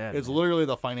 Oh, they're bad. It's literally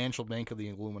the financial bank of the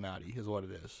Illuminati is what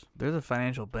it is. They're the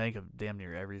financial bank of damn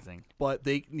near everything. But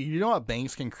you know how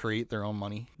banks can create their own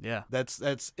money? Yeah.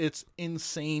 It's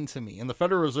insane to me. And the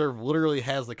Federal Reserve literally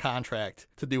has the contract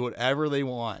to do whatever they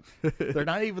want. They're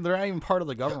not even part of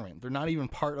the government. They're not even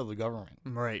part of the government.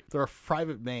 Right. They're a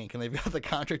private bank and they've got the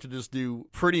contract to just do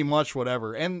pretty much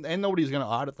whatever, and nobody's gonna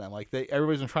audit them. Like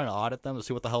everybody's been trying to audit them to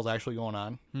see what the hell's actually going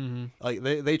on. Mm-hmm. Like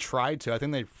they tried to. I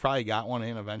think they probably got one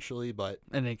in eventually, but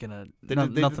and ain't gonna. They're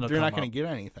not gonna get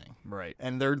anything. Right.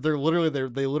 And they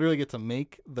literally get to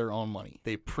make their own money.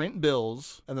 They print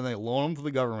bills and then they loan them to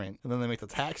the government, and then they make the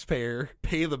taxpayer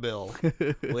pay the bill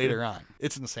later on.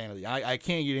 It's insanity. I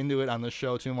can't get into it on this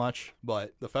show too much,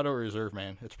 but the Federal Reserve,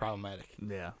 man, it's problematic.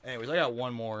 Yeah. Anyways, I got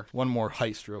one more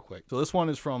heist real quick. So this one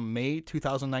is from May 2000.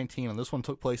 2019, and this one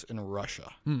took place in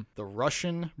Russia. Hmm. The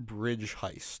Russian bridge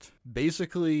heist.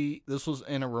 Basically, this was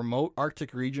in a remote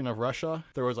Arctic region of Russia.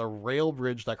 There was a rail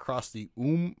bridge that crossed the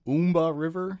Umba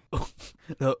River.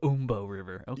 The Umba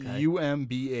River. Okay.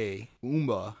 Umba.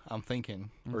 Umba, I'm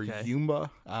thinking. Or Okay. Yumba.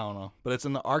 I don't know. But it's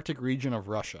in the Arctic region of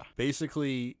Russia.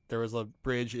 Basically, there was a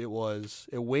bridge. It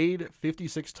weighed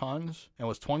 56 tons and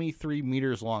was 23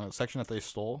 meters long. The section that they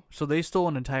stole. So they stole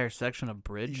an entire section of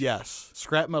bridge? Yes.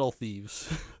 Scrap metal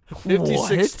thieves.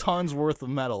 56 What? tons worth of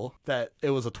metal. That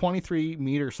it was a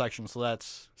 23-meter section, so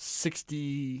that's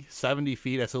 70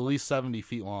 feet. That's at least 70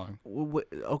 feet long.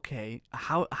 Okay.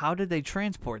 How did they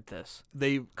transport this?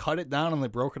 They cut it down and they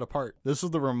broke it apart. This is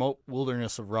the remote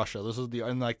wilderness of Russia. This is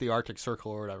in like the Arctic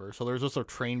Circle or whatever. So there's just a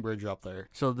train bridge up there.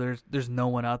 So there's no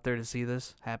one out there to see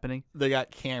this happening? They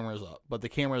got cameras up, but the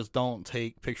cameras don't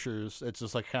take pictures. It's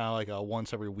just like kind of like a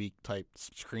once every week type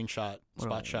screenshot,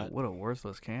 spot shot. What a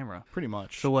worthless camera. Pretty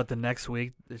much. So what, the next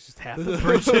week there's just half the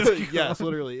bridges? Yes,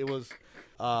 literally. It was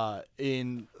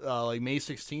in like May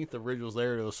 16th, the bridge was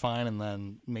there. It was fine. And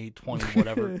then May 20,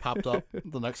 whatever, popped up.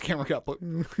 The next camera got put.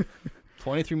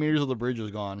 23 meters of the bridge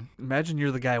is gone. Imagine you're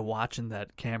the guy watching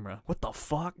that camera. What the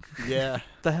fuck? Yeah. What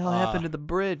the hell happened to the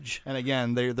bridge? And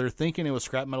again, they're thinking it was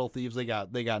scrap metal thieves. They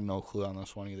got no clue on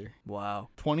this one either. Wow.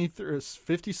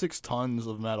 56 tons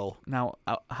of metal. Now,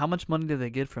 how much money did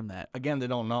they get from that? Again, they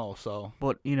don't know. So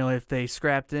But if they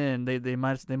scrapped in, they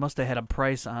must have had a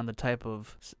price on the type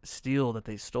of steel that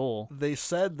they stole. they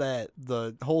said that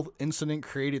the whole incident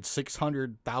created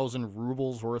 600,000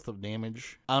 rubles worth of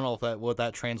damage. I don't know what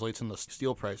that translates into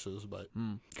steel prices, but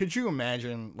could you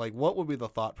imagine like what would be the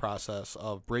thought process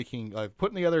of putting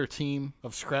together a team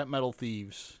of scrap metal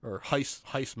thieves or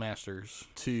heist masters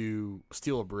to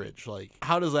steal a bridge? Like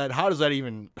how do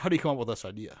you come up with this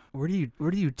idea? Where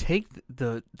do you take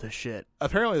the shit?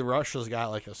 Apparently Russia's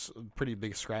got like a pretty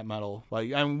big scrap metal.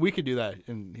 Like I mean, we could do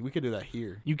that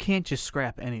here. You can't just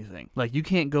scrap anything. Like you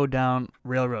can't go down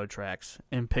railroad tracks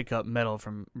and pick up metal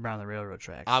from around the railroad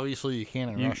tracks. Obviously you can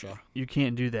in Russia. You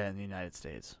can't do that in the United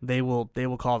States. They will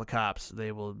call the cops.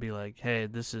 They will be like, hey,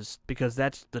 this is because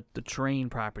that's the train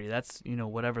property. That's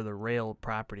whatever the rail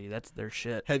property. That's their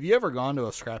shit. Have you ever gone to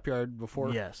a scrapyard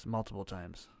before? Yes, multiple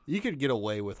times. You could get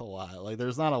away with a lot. Like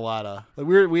there's not a lot of like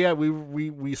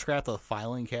we scrapped a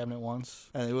filing cabinet once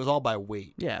and it was all by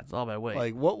weight. Yeah, it's all by weight.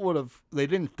 Like what would have they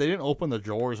didn't open the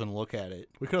drawers and look at it.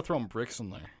 We could have thrown bricks in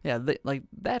there. Yeah, like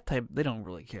that type. They don't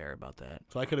really care about that.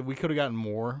 So we could have gotten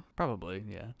more. Probably,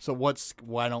 yeah. So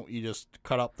why don't you just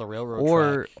cut up the railroad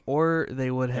track or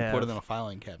they would have and put it in a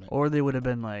filing cabinet? Or they would have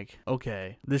been like,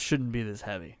 okay, this shouldn't be this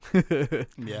heavy.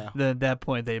 Yeah. Then at that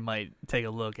point they might take a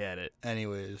look at it.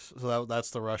 Anyways, so that's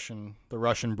the Russian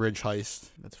bridge heist.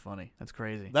 That's funny. That's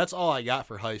crazy. That's all I got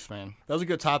for heist, man. That was a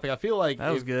good topic. I feel like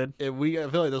That was good. I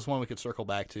feel like this one we could circle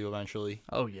back to eventually.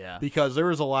 Oh yeah. Because there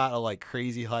was a lot of like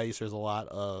crazy heists. There's a lot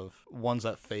of ones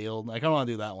that failed. Like I want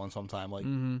to do that one sometime. Like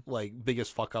like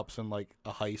biggest fuck ups in like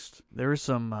a heist. There were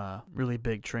some really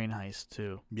big train heists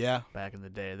too. Yeah. Back in the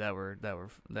day that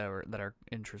are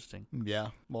interesting. Yeah.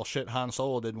 Well, shit. Han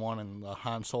Solo did one in the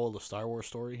Han Solo the Star Wars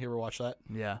story. You ever watch that?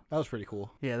 Yeah. That was pretty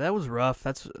cool. Yeah, that was rough.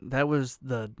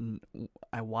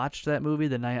 I watched that movie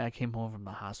the night I came home from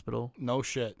the hospital. No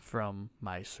shit. From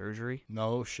my surgery.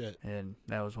 No shit. And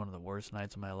that was one of the worst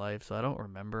nights of my life, so I don't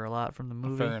remember a lot from the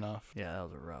movie. Fair enough. Yeah, that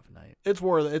was a rough night. It's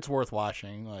worth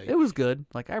watching. Like it was good.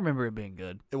 Like I remember it being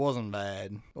good. It wasn't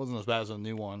bad. It wasn't as bad as the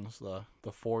new ones.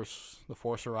 The Force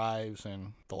Arrives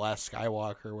and The Last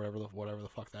Skywalker, whatever the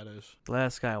fuck that is. The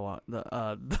Last Skywalker.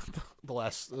 The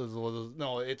last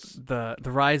no, it's the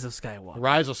Rise of Skywalker.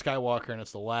 Rise of Skywalker, and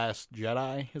it's The Last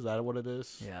Jedi. Is that what it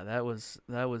is? Yeah, that was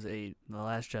 8. The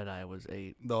Last Jedi was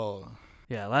 8. No.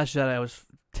 Yeah, Last Jedi was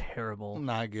terrible.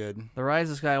 Not good. The Rise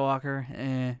of Skywalker,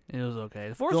 it was okay.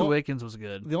 The Force Awakens was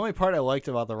good. The only part I liked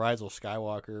about The Rise of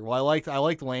Skywalker, well, I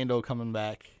liked Lando coming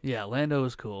back. Yeah, Lando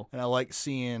was cool. And I liked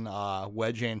seeing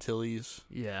Wedge Antilles.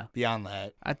 Yeah. Beyond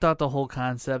that, I thought the whole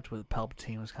concept with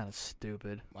Palpatine was kind of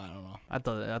stupid. I don't know. I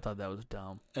thought that was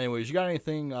dumb. Anyways, you got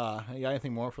anything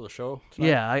more for the show tonight?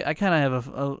 Yeah, I kind of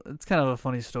have it's kind of a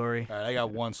funny story. All right, I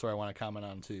got one story I want to comment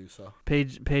on too. So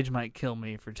Paige might kill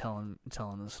me for telling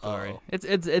the story. Uh-oh.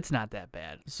 it's not that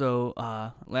bad. So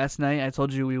last night I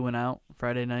told you we went out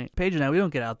Friday night. Paige and I, we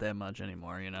don't get out that much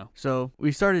anymore, you know. So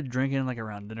we started drinking like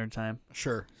around dinner time.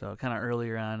 Sure. So kind of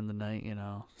earlier on in the night,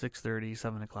 6:30,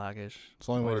 7 o'clock ish. It's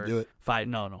the only way to do it.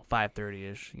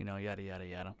 5:30 ish. Yada yada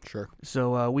yada. Sure.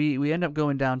 So we end up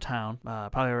going downtown,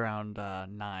 probably around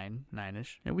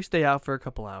 9ish, and we stay out for a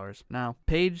couple hours. Now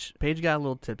Paige got a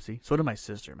little tipsy. So did my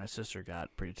sister. My sister got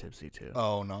pretty tipsy too.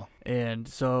 Oh no. And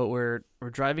so we're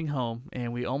driving home,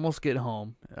 and we almost get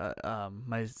home.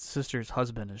 My sister's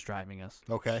husband is driving us.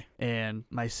 Okay. And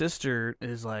my sister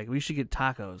is like, we should get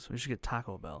tacos. We should get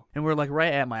Taco Bell. And we're like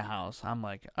right at my house. I'm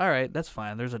like, all right, that's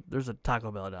fine. There's a Taco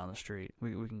Bell down the street.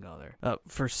 We can go there.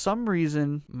 For some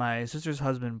reason, my sister's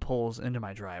husband pulls into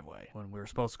my driveway when we were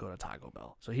supposed to go to Taco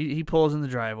Bell. So he pulls in the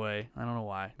driveway. I don't know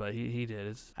why, but he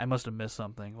did. I must have missed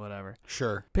something, whatever.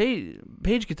 Sure.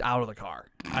 Paige gets out of the car.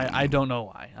 I don't know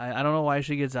why. I don't know why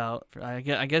she gets out.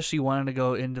 I guess she wanted to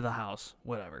go into the house,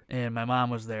 whatever. And my mom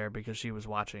was there because she was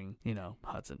watching,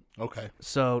 Hudson. Okay.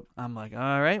 So I'm like,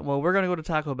 all right, well, we're going to go to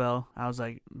Taco Bell. I was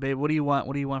like, babe, what do you want?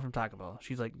 What do you want from Taco Bell?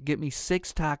 She's like, get me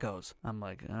 6 tacos. I'm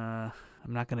like, I'm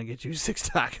not going to get you 6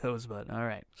 tacos, but all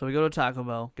right. So we go to Taco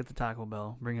Bell, get the Taco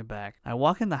Bell, bring it back. I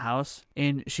walk in the house,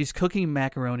 and she's cooking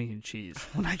macaroni and cheese.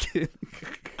 When I get...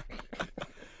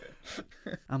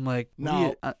 I'm like,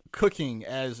 now, cooking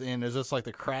as in, is this like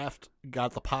the Kraft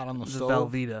got the pot on the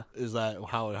stove? Velveeta. Is that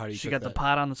how do you She cook got that? the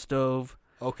pot on the stove.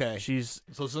 Okay. She's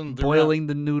so boiling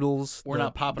the noodles. We're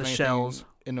not popping the anything shells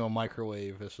into a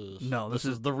microwave. This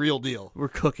is the real deal. We're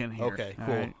cooking here. Okay,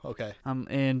 cool. Right? Okay.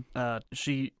 And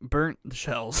she burnt the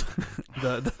shells.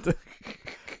 the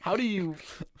How do you...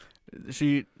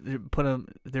 She put them.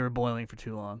 They were boiling for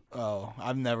too long. Oh,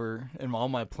 I've never in all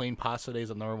my plain pasta days.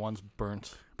 I've never once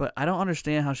burnt. But I don't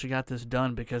understand how she got this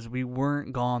done because we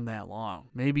weren't gone that long.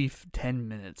 Maybe 10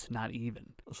 minutes, not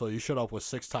even. So you showed up with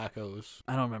 6 tacos.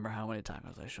 I don't remember how many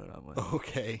tacos I showed up with.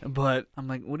 Okay. But I'm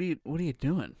like, what are you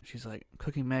doing? She's like,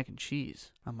 cooking mac and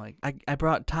cheese. I'm like, I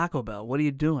brought Taco Bell. What are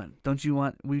you doing? Don't you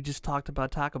want? We just talked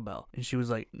about Taco Bell. And she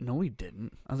was like, no, we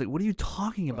didn't. I was like, what are you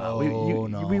talking about?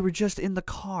 No. We were just in the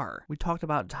car. We talked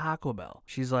about Taco Bell.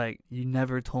 She's like, you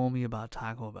never told me about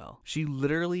Taco Bell. She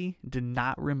literally did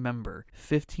not remember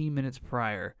 15 minutes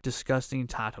prior discussing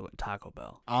Taco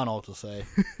Bell. I don't know what to say.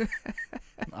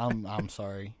 I'm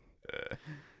sorry.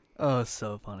 Oh, it's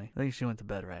so funny. I think she went to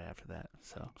bed right after that.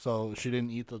 So she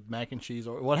didn't eat the mac and cheese,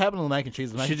 or what happened to the mac and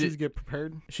cheese? Did the mac and cheese get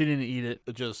prepared? She didn't eat it.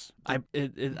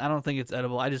 I don't think it's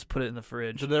edible. I just put it in the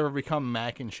fridge. Did it ever become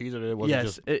mac and cheese, or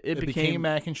it became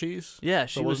mac and cheese? Yeah,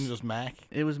 so it wasn't just mac.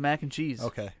 It was mac and cheese.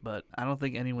 Okay, but I don't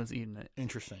think anyone's eaten it.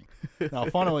 Interesting. Now,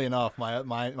 funnily enough,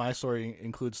 my story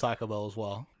includes Taco Bell as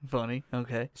well. Funny.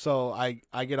 Okay. So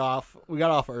I get off. We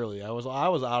got off early. I was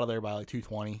out of there by like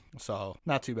 2:20. So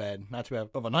not too bad. Not too bad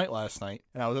of a night last night.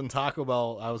 And I was in Taco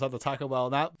Bell. I was at the Taco Bell,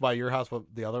 not by your house, but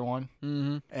the other one.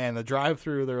 Mm-hmm. And the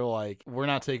drive-through, they're like, we're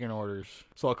not taking orders.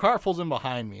 So a car pulls in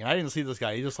behind me, and I didn't see this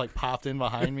guy. He just like popped in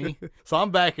behind me. So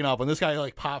I'm backing up, and this guy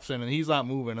like pops in, and he's not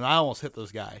moving, and I almost hit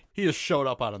this guy. He just showed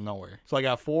up out of nowhere. So I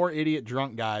got 4 idiot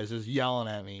drunk guys just yelling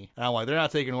at me, and I'm like, they're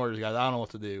not taking orders, guys. I don't know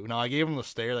what to do. Now I gave them the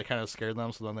stare that kind of scared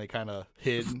them, so then they kind of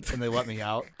hid and they let me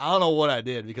out. I don't know what I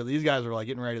did because these guys were like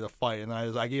getting ready to fight, and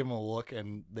I gave them a look,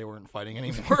 and they weren't fighting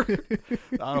anymore. I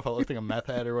don't know if I looked like a meth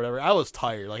head or whatever. I was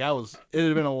tired. Like it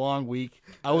had been a long week.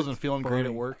 I wasn't feeling great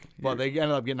at work, but they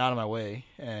ended up getting out of my way,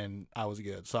 and I was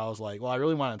good. So I was like, well, I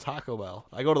really wanted Taco Bell.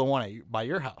 I go to the one by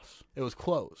your house. It was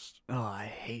closed. Oh, I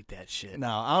hate that shit.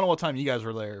 Now, I don't know what time you guys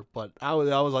were there, but I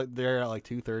was like there at like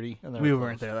 2:30. And we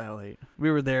weren't there that late. We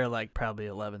were there like probably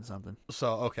 11 something.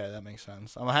 So, okay, that makes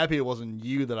sense. I'm happy it wasn't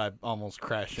you that I almost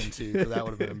crashed into, because that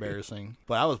would have been embarrassing.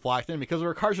 But I was blocked in because there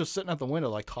were cars just sitting at the window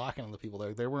like talking to the people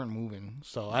there. They weren't moving,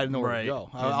 so I didn't know where to go.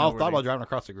 I thought about driving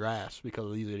across the grass because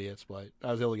of these idiots, but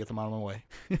I was able to get them out of my way.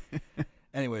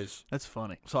 Anyways. That's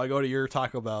funny. So I go to your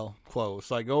Taco Bell, closed.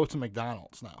 So I go to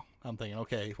McDonald's now. I'm thinking,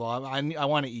 okay, well, I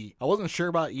want to eat. I wasn't sure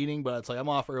about eating, but it's like I'm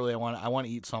off early. I want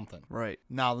to eat something. Right.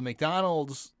 Now the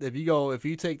McDonald's, if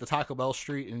you take the Taco Bell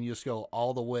street and you just go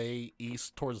all the way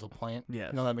east towards the plant, yeah,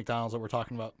 you know that McDonald's that we're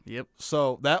talking about. Yep.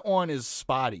 So that one is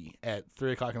spotty at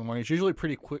 3:00 in the morning. It's usually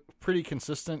pretty quick, pretty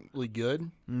consistently good.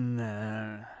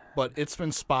 Nah. But it's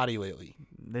been spotty lately.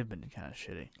 they've been kind of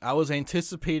shitty. I was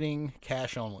anticipating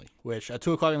cash only, which at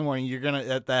 2 o'clock in the morning,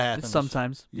 that happens.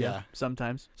 Sometimes. Yeah.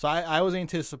 Sometimes. So I was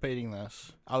anticipating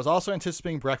this. I was also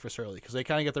anticipating breakfast early because they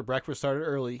kind of get their breakfast started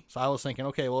early. So I was thinking,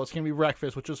 okay, well, it's going to be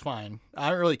breakfast, which is fine. I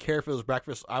didn't really care if it was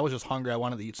breakfast. I was just hungry. I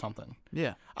wanted to eat something.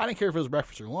 Yeah. I didn't care if it was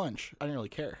breakfast or lunch. I didn't really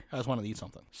care. I just wanted to eat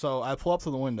something. So I pull up to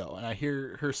the window, and I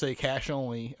hear her say cash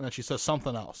only, and then she says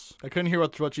something else. I couldn't hear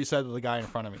what she said to the guy in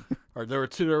front of me. Or there were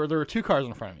two cars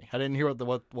in front of me. I didn't hear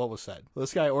what was said.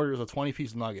 This guy orders a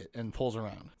 20-piece nugget and pulls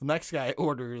around. The next guy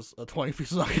orders a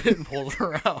 20-piece nugget and pulls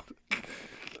around.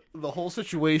 The whole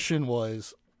situation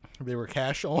was they were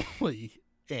cash only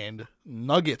and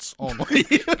nuggets only.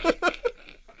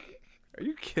 Are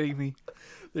you kidding me?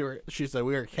 She said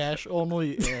we are cash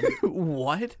only and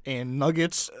what? And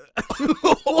nuggets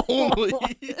only.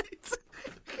 What do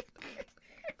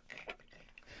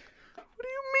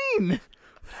you mean? What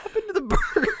happened to the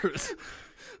burgers?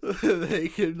 They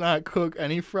could not cook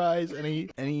any fries,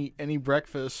 any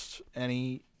breakfast,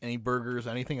 any burgers,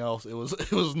 anything else. It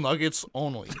was nuggets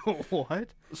only. What?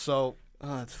 So,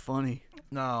 oh, that's funny.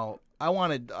 now I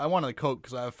wanted a Coke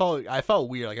because I felt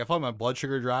weird. Like I felt my blood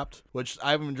sugar dropped, which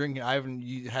I haven't been drinking. I haven't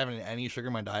having any sugar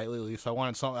in my diet lately. So I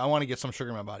want to get some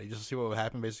sugar in my body just to see what would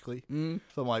happen, basically.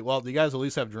 So I'm like, well, do you guys at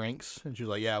least have drinks? And she's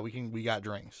like, yeah, we got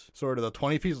drinks. So I ordered a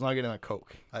 20-piece nugget and a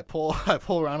Coke. I pull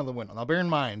around to the window. Now bear in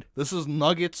mind, this is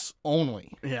nuggets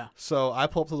only. Yeah. So I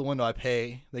pull up to the window. I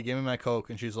pay. They give me my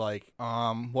Coke, and she's like,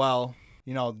 well,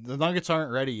 the nuggets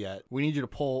aren't ready yet. We need you to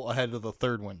pull ahead to the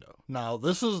third window. Now,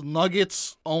 this is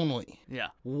nuggets only. Yeah.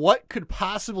 What could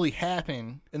possibly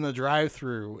happen in the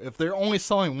drive-thru if they're only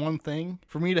selling one thing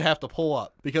for me to have to pull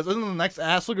up? Because isn't the next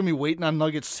asshole going to be waiting on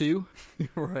nuggets too?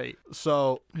 Right.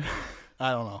 So,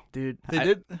 I don't know. Dude.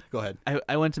 Did? Go ahead.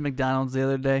 I went to McDonald's the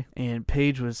other day, and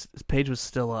Paige was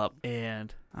still up,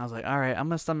 and I was like, all right, I'm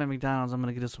going to stop at McDonald's. I'm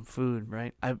going to get us some food,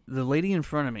 right? The lady in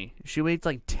front of me, she waits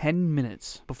like 10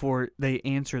 minutes before they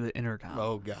answer the intercom.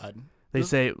 Oh, God. They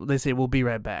say, we'll be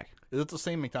right back. Is it the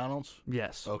same McDonald's?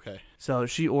 Yes. Okay. So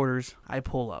she orders. I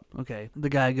pull up. Okay. The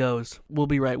guy goes, we'll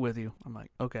be right with you. I'm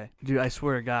like, okay. Dude, I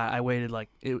swear to God, I waited like,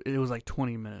 it was like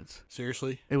 20 minutes.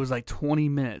 Seriously? It was like 20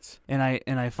 minutes. And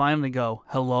I finally go,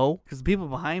 hello? Because people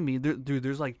behind me, dude,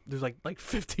 there's like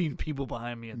 15 people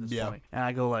behind me at this point. And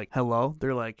I go like, hello?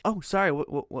 They're like, oh, sorry,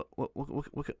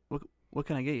 what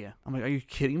can I get you? I'm like, are you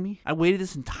kidding me? I waited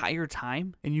this entire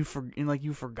time, and you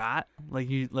forgot, like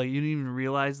you didn't even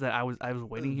realize that I was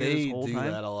waiting here this whole time. They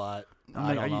do that a lot.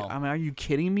 I'm like, are you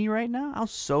kidding me right now? I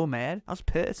was so mad. I was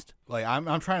pissed. Like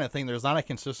I'm trying to think. There's not a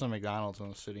consistent McDonald's in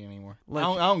the city anymore. Like,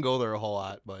 I don't go there a whole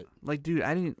lot, but like, dude,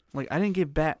 I didn't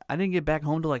get back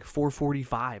home to like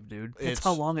 4:45, dude. That's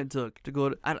how long it took to go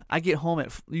to. I get home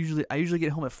at I usually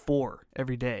get home at 4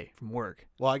 every day from work.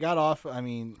 Well, I got off. I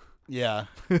mean. Yeah,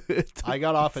 I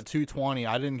got off at 2:20.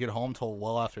 I didn't get home till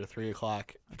well after 3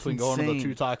 o'clock. Between going to the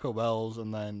 2 Taco Bells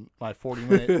and then my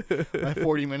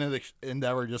 40-minute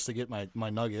endeavor just to get my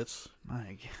nuggets.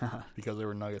 My God, because they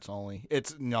were nuggets only.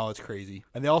 It's crazy.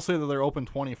 And they all say that they're open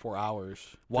 24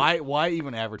 hours. Why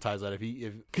even advertise that?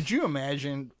 If could you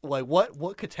imagine like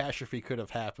what catastrophe could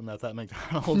have happened at that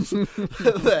McDonald's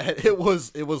that it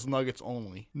was nuggets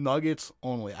only. Nuggets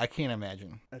only. I can't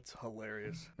imagine. That's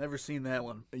hilarious. Never seen that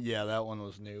one. Yeah, that one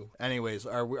was new. Anyways,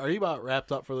 are you about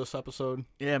wrapped up for this episode?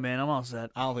 Yeah, man, I'm all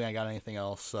set. I don't think I got anything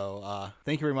else. So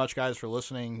thank you very much, guys, for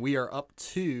listening. We are up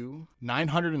to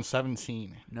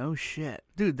 917. No shit,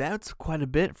 dude. That's quite a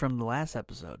bit from the last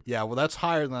episode. Yeah, well, that's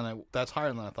higher than I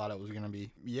thought it was gonna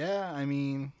be. Yeah, I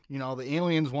mean, the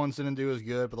aliens ones didn't do as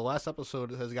good, but the last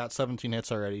episode has got 17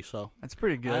 hits already. So that's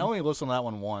pretty good. I only listened to that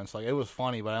one once. Like it was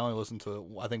funny, but I only listened to it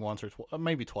I think once or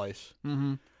maybe twice.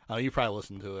 Mm-hmm. You probably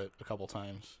listened to it a couple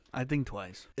times. I think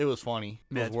twice. It was funny.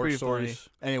 Yeah, it's pretty funny.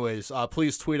 Anyways,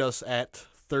 please tweet us at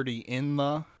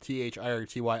 30inthe,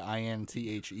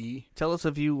 THIRTYINTHE. Tell us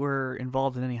if you were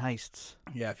involved in any heists.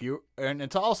 Yeah,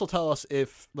 and to also tell us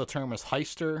if the term is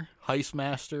heister,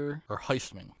 heistmaster, or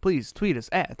heistman. Please tweet us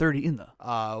at 30inthe.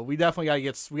 We definitely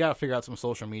gotta figure out some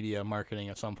social media marketing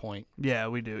at some point. Yeah,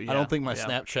 we do. Yeah. I don't think my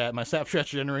Snapchat's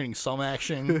generating some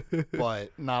action,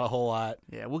 but not a whole lot.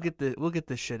 Yeah, we'll get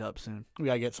this shit up soon. We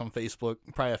gotta get some Facebook,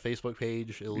 probably a Facebook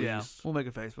page at least. Yeah, we'll make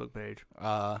a Facebook page.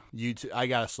 YouTube.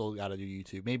 I still gotta do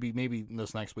YouTube. Maybe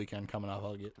this next weekend coming up,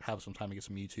 I'll have some time to get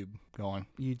some YouTube going.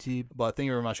 But thank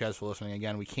you very much, guys, for listening.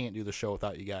 Again, we can't do the show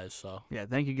without you guys. So yeah,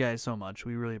 thank you guys so much.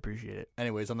 We really appreciate it.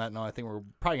 Anyways, on that note, I think we're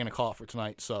probably gonna call it for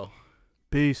tonight. So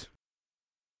peace.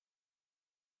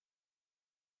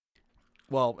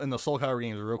 Well, in the Soul Calibur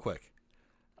games, real quick,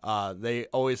 they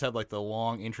always have like the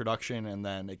long introduction, and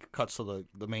then it cuts to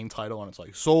the main title, and it's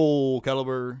like Soul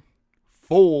Calibur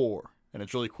 4, and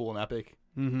it's really cool and epic.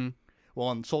 Mm-hmm.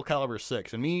 Well, in Soul Calibur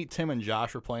 6, and me, Tim, and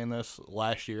Josh were playing this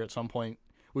last year at some point.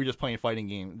 We were just playing fighting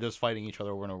game, just fighting each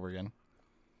other over and over again.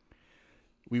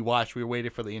 We were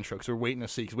waiting for the intro, because we were waiting to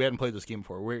see, because we hadn't played this game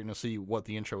before. We were waiting to see what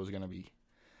the intro was going to be.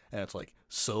 And it's like,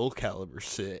 Soul Calibur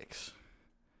 6.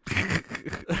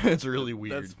 It's really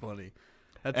weird. That's funny.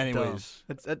 That's Anyways.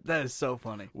 dumb. That is so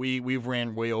funny. We've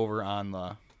ran way over on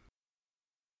the...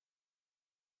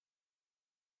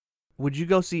 Would you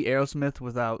go see Aerosmith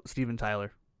without Steven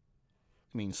Tyler?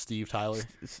 I mean, Steve Tyler.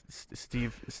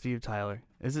 Steve Tyler.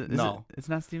 Is it? No. It's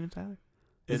not Steven Tyler?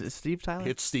 Is it Steve Tyler?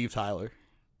 It's Steve Tyler.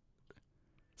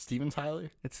 Steven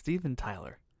Tyler? It's Steven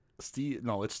Tyler.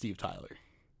 No, it's Steve Tyler.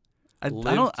 I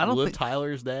don't Liv think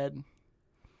Tyler's dad?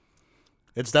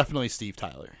 It's definitely Steve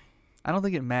Tyler. I don't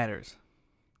think it matters.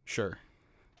 Sure.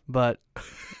 But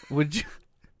would you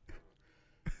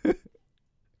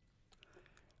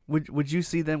would you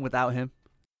see them without him?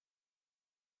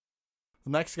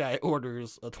 The next guy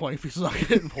orders a 20-piece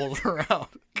nugget and pulls it around.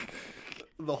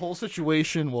 The whole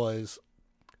situation was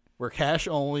we're cash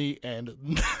only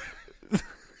and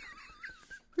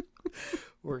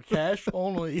we're cash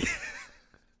only.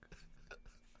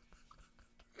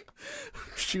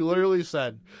 She literally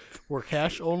said, we're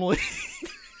cash only.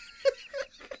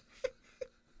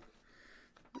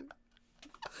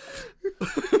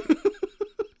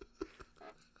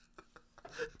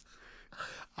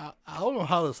 I don't know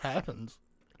how this happens.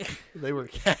 They were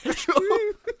cash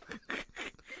only.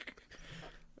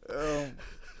 God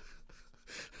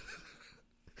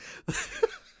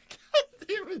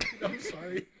damn it. I'm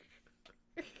sorry.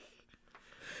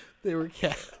 They were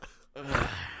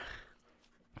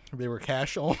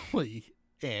cash only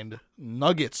and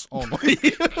nuggets only.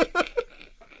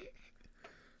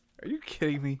 Are you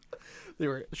kidding me?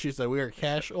 She said we are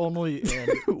cash only and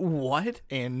What?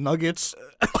 and nuggets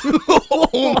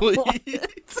only. What do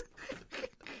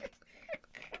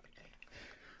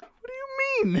you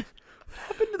mean? What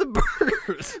happened to the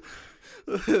burgers?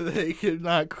 They could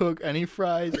not cook any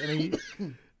fries,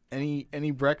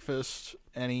 any breakfast,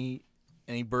 any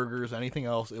burgers, anything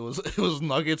else. It was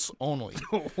nuggets only.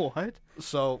 What?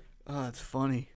 So Oh, that's funny.